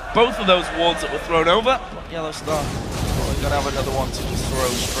out both of those wards that were thrown over. But Yellow Star, we're going to have another one to just throw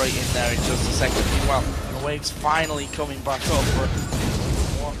straight in there in just a second. Meanwhile, the wave's finally coming back up. But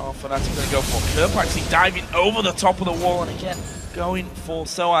what are Fnatic going to go for? Curb actually diving over the top of the wall, and again, going for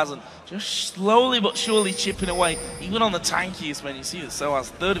Soaz, and just slowly but surely chipping away. Even on the tankiest, when you see that Soaz,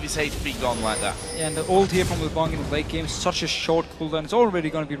 1/3 of his HP gone like that. Yeah, and the ult here from LeBlanc in the late game, such a short cooldown. It's already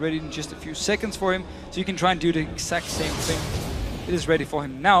going to be ready in just a few seconds for him, so you can try and do the exact same thing. It is ready for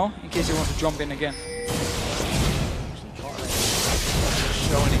him now, in case he wants to jump in again.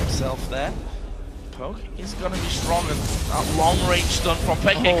 Showing himself there. Poke is going to be strong, and that long-range stun from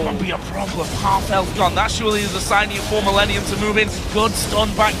Peke can be a problem. Half health gone. That surely is a sign here for Millennium to move in. Good stun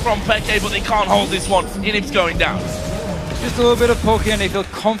back from Peke, but they can't hold this one. Inhib's going down. Just a little bit of poke here, and they feel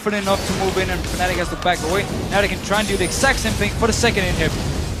confident enough to move in, and Fnatic has to back away. Now they can try and do the exact same thing for the second inhib.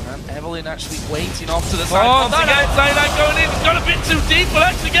 And Evelyn actually waiting off to the side. Once again, Cyanide going in. It's got a bit too deep, but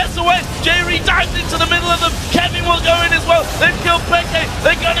actually gets away. J-Ree dives into the middle of them. Kevin will go in as well. They've killed Peke.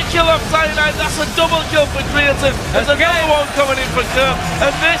 They're going to kill off Cyanide. That's a double kill for Creatine. There's another one coming in for Curb.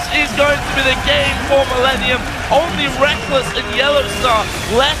 And this is going to be the game for Millennium. Only Reckless and Yellow Star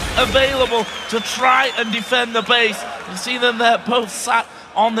left available to try and defend the base. You see them there, both sat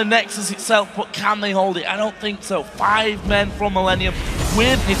on the Nexus itself, but can they hold it? I don't think so. 5 men from Millennium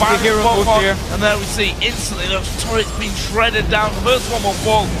with Baron here. And there we see instantly those turrets being shredded down. First one will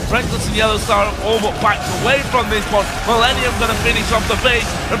fall. Reckless and Yellow Star all but backed away from this one. Millennium going to finish off the base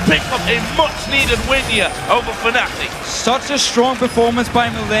and pick up a much needed win here over Fnatic. Such a strong performance by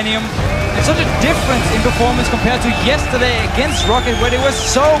Millennium. And such a difference in performance compared to yesterday against Rocket, where they were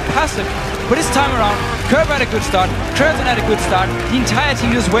so passive. But this time around, Curb had a good start, Curtin had a good start, the entire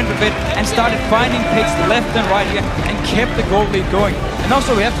team just went with it and started finding picks left and right here and kept the gold lead going. And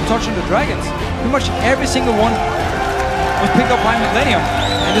also we have to touch on the Dragons. pretty much every single one was picked up by Millennium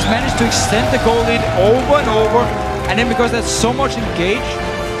and just managed to extend the goal lead over and over. And then because there's so much engaged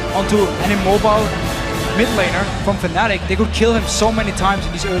onto an immobile mid laner from Fnatic, they could kill him so many times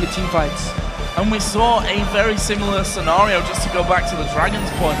in these early team fights. And we saw a very similar scenario, just to go back to the Dragons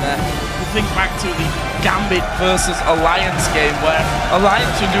point there. We think back to the Gambit versus Alliance game, where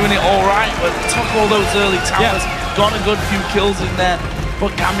Alliance were doing it all right, but took all those early towers, got a good few kills in there,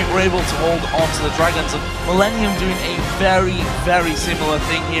 but Gambit were able to hold on to the Dragons. And Millennium doing a very, very similar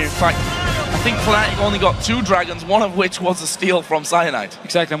thing here. In fact, I think Fnatic only got 2 Dragons, one of which was a steal from Cyanide.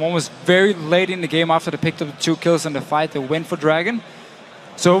 Exactly, and one was very late in the game after they picked up the 2 kills in the fight. They went for Dragon.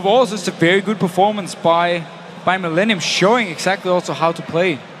 So overall, it's just a very good performance by Millennium, showing exactly also how to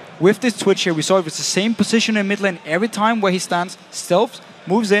play. With this Twitch here, we saw it was the same position in mid lane every time where he stands, stealths,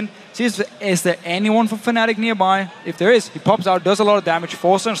 moves in, sees is there anyone from Fnatic nearby. If there is, he pops out, does a lot of damage,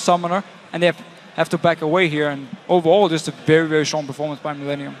 forces a summoner, and they have to back away here. And overall, just a very, very strong performance by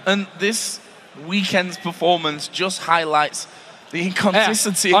Millennium. And this weekend's performance just highlights the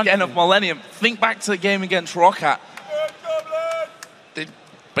inconsistency again of Millennium. Think back to the game against Roccat. They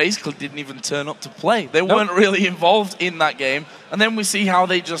basically didn't even turn up to play. They weren't really involved in that game. And then we see how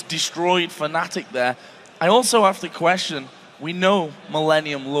they just destroyed Fnatic there. I also have to question, we know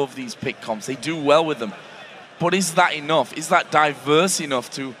Millennium love these pick comps. They do well with them. But is that enough? Is that diverse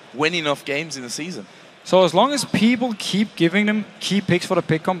enough to win enough games in the season? So as long as people keep giving them key picks for the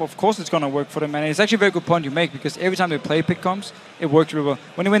pick comp, of course it's going to work for them. And it's actually a very good point you make, because every time they play pick comps, it works really well.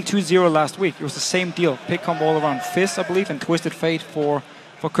 When they went 2-0 last week, it was the same deal. Pick comp all around Fizz, I believe, and Twisted Fate for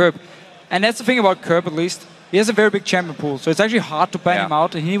Curb. And that's the thing about Curb, at least. He has a very big champion pool, so it's actually hard to ban him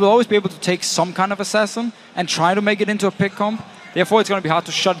out. And he will always be able to take some kind of assassin and try to make it into a pick comp. Therefore, it's going to be hard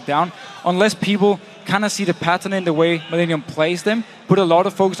to shut it down, unless people kind of see the pattern in the way Millennium plays them, put a lot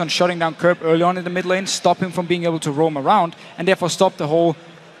of focus on shutting down Curb early on in the mid lane, stop him from being able to roam around, and therefore stop the whole,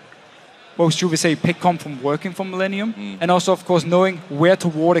 what should we say, pick comp from working for Millennium. And also, of course, knowing where to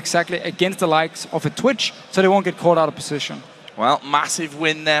ward exactly against the likes of a Twitch, so they won't get caught out of position. Well, massive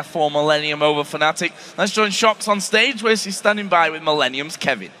win there for Millennium over Fnatic. Let's join Shox on stage, where she's standing by with Millennium's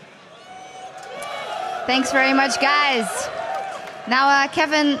Kevin. Thanks very much, guys. Now,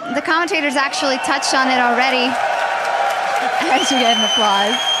 Kevin, the commentators actually touched on it already. As you get an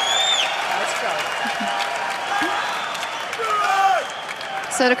applause.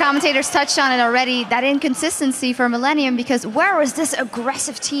 So the commentators touched on it already, that inconsistency for Millennium, because where was this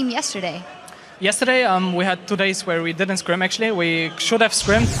aggressive team yesterday? Yesterday, we had 2 days where we didn't scrim, actually. We should have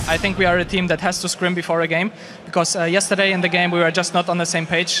scrimmed. I think we are a team that has to scrim before a game, because yesterday in the game, we were just not on the same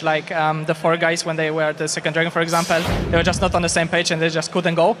page. Like the 4 guys, when they were at the second dragon, for example, they were just not on the same page and they just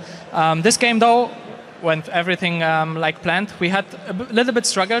couldn't go. This game, though, went everything like planned. We had a little bit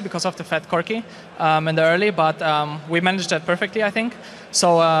struggle because of the fat Corki in the early, but we managed that perfectly, I think.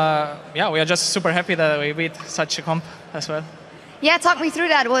 So, yeah, we are just super happy that we beat such a comp as well. Yeah, talk me through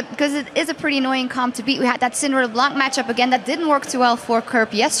that, because it is a pretty annoying comp to beat. We had that Syndra LeBlanc matchup again that didn't work too well for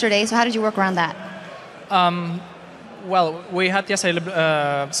Curb yesterday, so how did you work around that? Well, we had yesterday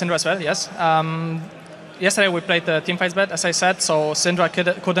Syndra as well, yes. Yesterday we played the teamfights bad, as I said, so Syndra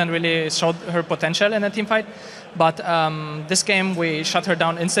couldn't really show her potential in a teamfight. But this game we shut her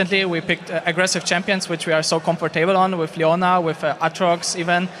down instantly. We picked aggressive champions, which we are so comfortable on, with Leona, with Aatrox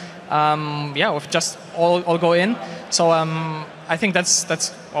even. Yeah, with just all go in. So I think that's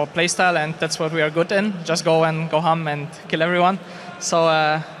our playstyle, and that's what we are good in. Just go and go ham and kill everyone. So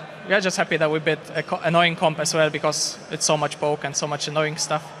we are just happy that we beat an annoying comp as well, because it's so much poke and so much annoying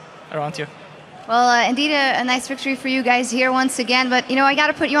stuff around you. Well, indeed a nice victory for you guys here once again. But, you know, I got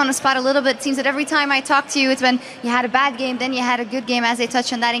to put you on the spot a little bit. It seems that every time I talk to you, it's when you had a bad game, then you had a good game, as they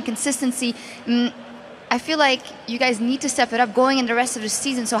touched on that inconsistency. I feel like you guys need to step it up going in the rest of the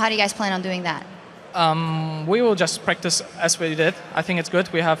season. So how do you guys plan on doing that? We will just practice as we did. I think it's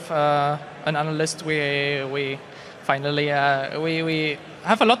good. We have an analyst. We finally we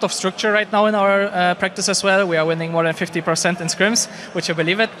have a lot of structure right now in our practice as well. We are winning more than 50% in scrims, which I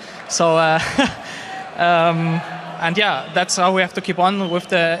believe it. So and yeah, that's how we have to keep on with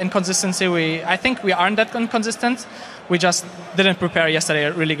the inconsistency. I think we aren't that inconsistent. We just didn't prepare yesterday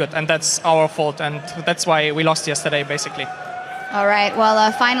really good, and that's our fault, and that's why we lost yesterday, basically. All right,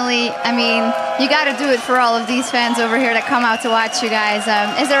 well, finally, I mean, you got to do it for all of these fans over here that come out to watch you guys.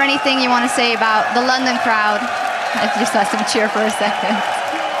 Is there anything you want to say about the London crowd? If you just let them cheer for a second.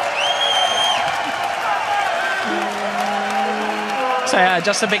 So yeah,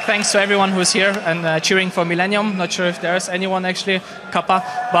 just a big thanks to everyone who's here and cheering for Millennium. Not sure if there's anyone actually, Kappa,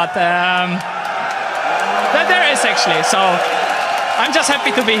 but there is actually. So I'm just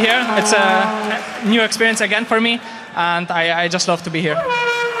happy to be here. It's a new experience again for me, and I just love to be here.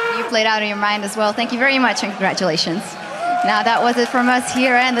 You played out of your mind as well. Thank you very much, and congratulations. Now that was it from us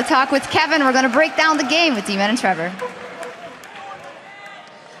here, and the talk with Kevin. We're going to break down the game with D-Man and Trevor.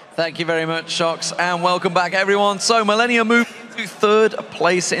 Thank you very much, Shox, and welcome back, everyone. So Millennium moved to 3rd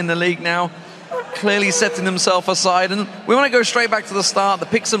place in the league now, clearly setting themselves aside. And we want to go straight back to the start, the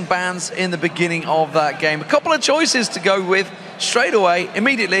picks and bans in the beginning of that game. A couple of choices to go with straight away,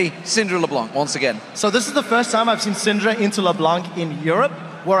 immediately, Syndra LeBlanc once again. So this is the first time I've seen Syndra into LeBlanc in Europe,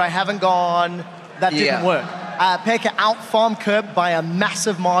 where I haven't gone, that didn't work. Pekka out-farmed Curb by a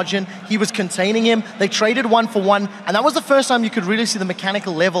massive margin. He was containing him. They traded 1-for-1, and that was the first time you could really see the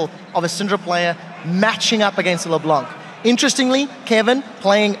mechanical level of a Syndra player matching up against a LeBlanc. Interestingly, Kevin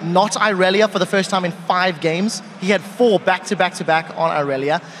playing not Irelia for the first time in 5 games. He had 4 back-to-back-to-back on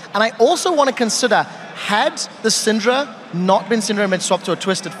Irelia. And I also want to consider, had the Syndra not been Syndra and been swapped to a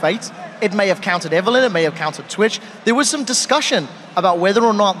Twisted Fate, it may have countered Evelynn, it may have countered Twitch. There was some discussion about whether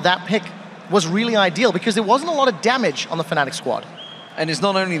or not that pick was really ideal, because there wasn't a lot of damage on the Fnatic squad. And it's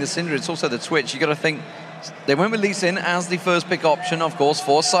not only the Syndra, it's also the Twitch. You got to think, they went with Lee Sin as the first pick option, of course,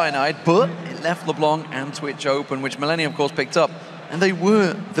 for Cyanide, but it left LeBlanc and Twitch open, which Millennium, of course, picked up. And they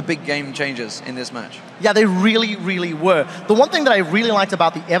were the big game changers in this match. Yeah, they really, really were. The one thing that I really liked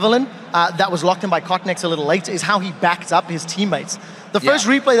about the Evelynn that was locked in by Cotnex a little later is how he backed up his teammates. The first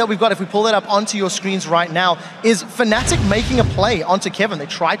replay that we've got, if we pull that up onto your screens right now, is Fnatic making a play onto Kevin. They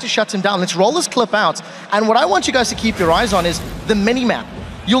tried to shut him down. Let's roll this clip out. And what I want you guys to keep your eyes on is the mini-map.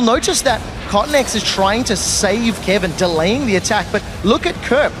 You'll notice that Cotnex is trying to save Kevin, delaying the attack. But look at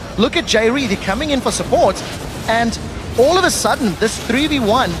Kerp, look at J-Reed, they're coming in for support. And all of a sudden, this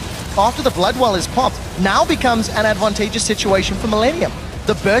 3v1, after the Blood Well is popped, now becomes an advantageous situation for Millennium.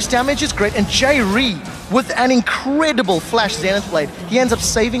 The burst damage is great, and J-Reed, with an incredible flash Zenith Blade, he ends up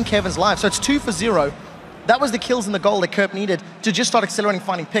saving Kevin's life. So it's 2 for 0. That was the kills and the goal that Kerp needed to just start accelerating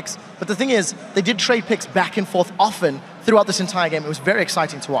finding picks. But the thing is, they did trade picks back and forth often throughout this entire game. It was very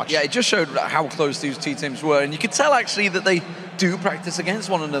exciting to watch. Yeah, it just showed how close these two teams were. And you could tell, actually, that they do practice against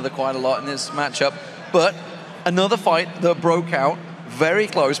one another quite a lot in this matchup. But another fight that broke out, very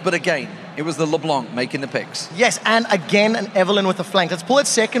close. But again, it was the LeBlanc making the picks. Yes, and again, an Evelynn with a flank. Let's pull that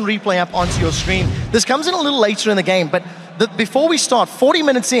second replay up onto your screen. This comes in a little later in the game, but before we start, 40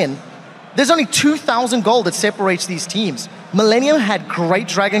 minutes in, there's only 2,000 gold that separates these teams. Millennium had great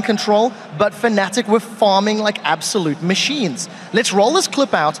dragon control, but Fnatic were farming like absolute machines. Let's roll this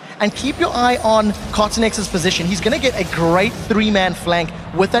clip out and keep your eye on Cottonex's position. He's going to get a great 3-man flank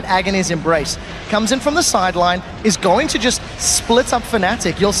with that Aghanim Embrace. Comes in from the sideline, is going to just split up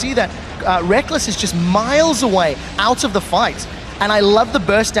Fnatic. You'll see that Reckless is just miles away out of the fight. And I love the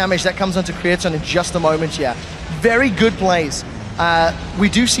burst damage that comes onto Creaton in just a moment here. Very good plays. We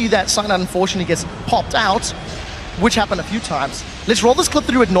do see that Cyanide unfortunately gets popped out, which happened a few times. Let's roll this clip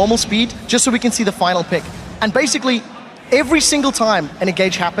through at normal speed just so we can see the final pick. And basically, every single time an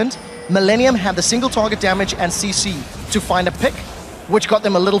engage happened, Millennium had the single target damage and CC to find a pick, which got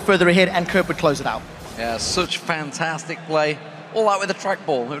them a little further ahead, and Kerp would close it out. Yeah, such fantastic play. All out with a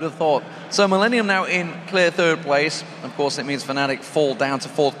trackball, who'd have thought? So Millennium now in clear 3rd place. Of course, it means Fnatic fall down to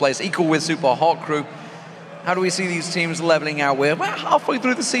 4th place, equal with Super Hot Crew. How do we see these teams leveling out? We're halfway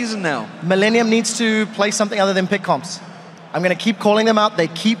through the season now. Millennium needs to play something other than pick comps. I'm going to keep calling them out. They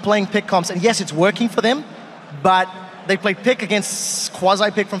keep playing pick comps. And yes, it's working for them, but they played pick against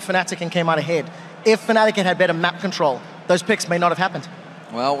quasi-pick from Fnatic and came out ahead. If Fnatic had better map control, those picks may not have happened.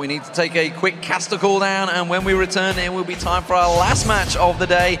 Well, we need to take a quick caster cooldown, and when we return, it will be time for our last match of the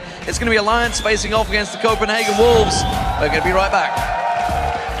day. It's going to be Alliance facing off against the Copenhagen Wolves. We're going to be right back.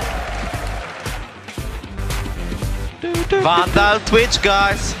 Vandal Twitch,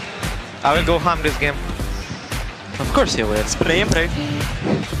 guys. I will go ham this game. Of course you will. Play and pray.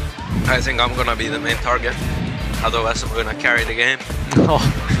 I think I'm gonna be the main target. Otherwise, I'm gonna carry the game.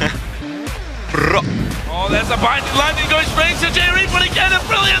 Oh, there's a binding lightning going straight to J-Reed, but again, a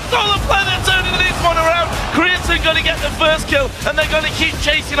brilliant solo play that's turning this one around. Creaton going to get the first kill, and they're going to keep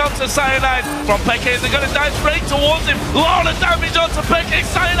chasing onto Cyanide from Peke. They're going to dive straight towards him. A lot of damage onto Peke.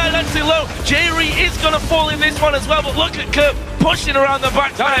 Cyanide actually low. J-Reed is going to fall in this one as well, but look at Kerp pushing around the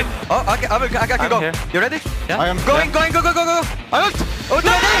backside. Oh, I can go. Here. You ready? Yeah. I am going. Go. I ult. Oh,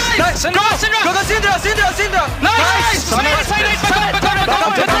 nice. Go, Syndra. Go, Syndra. Nice.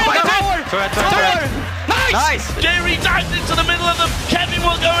 Nice! J-Reed dives into the middle of them. Kevin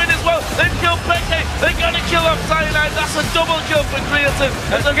will go in as well. They've killed Peke. They're going to kill off Cyanide. That's a double kill for Creaton.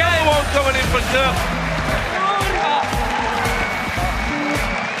 There's another one coming in for Kerp.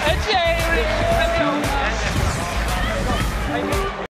 J-Reed.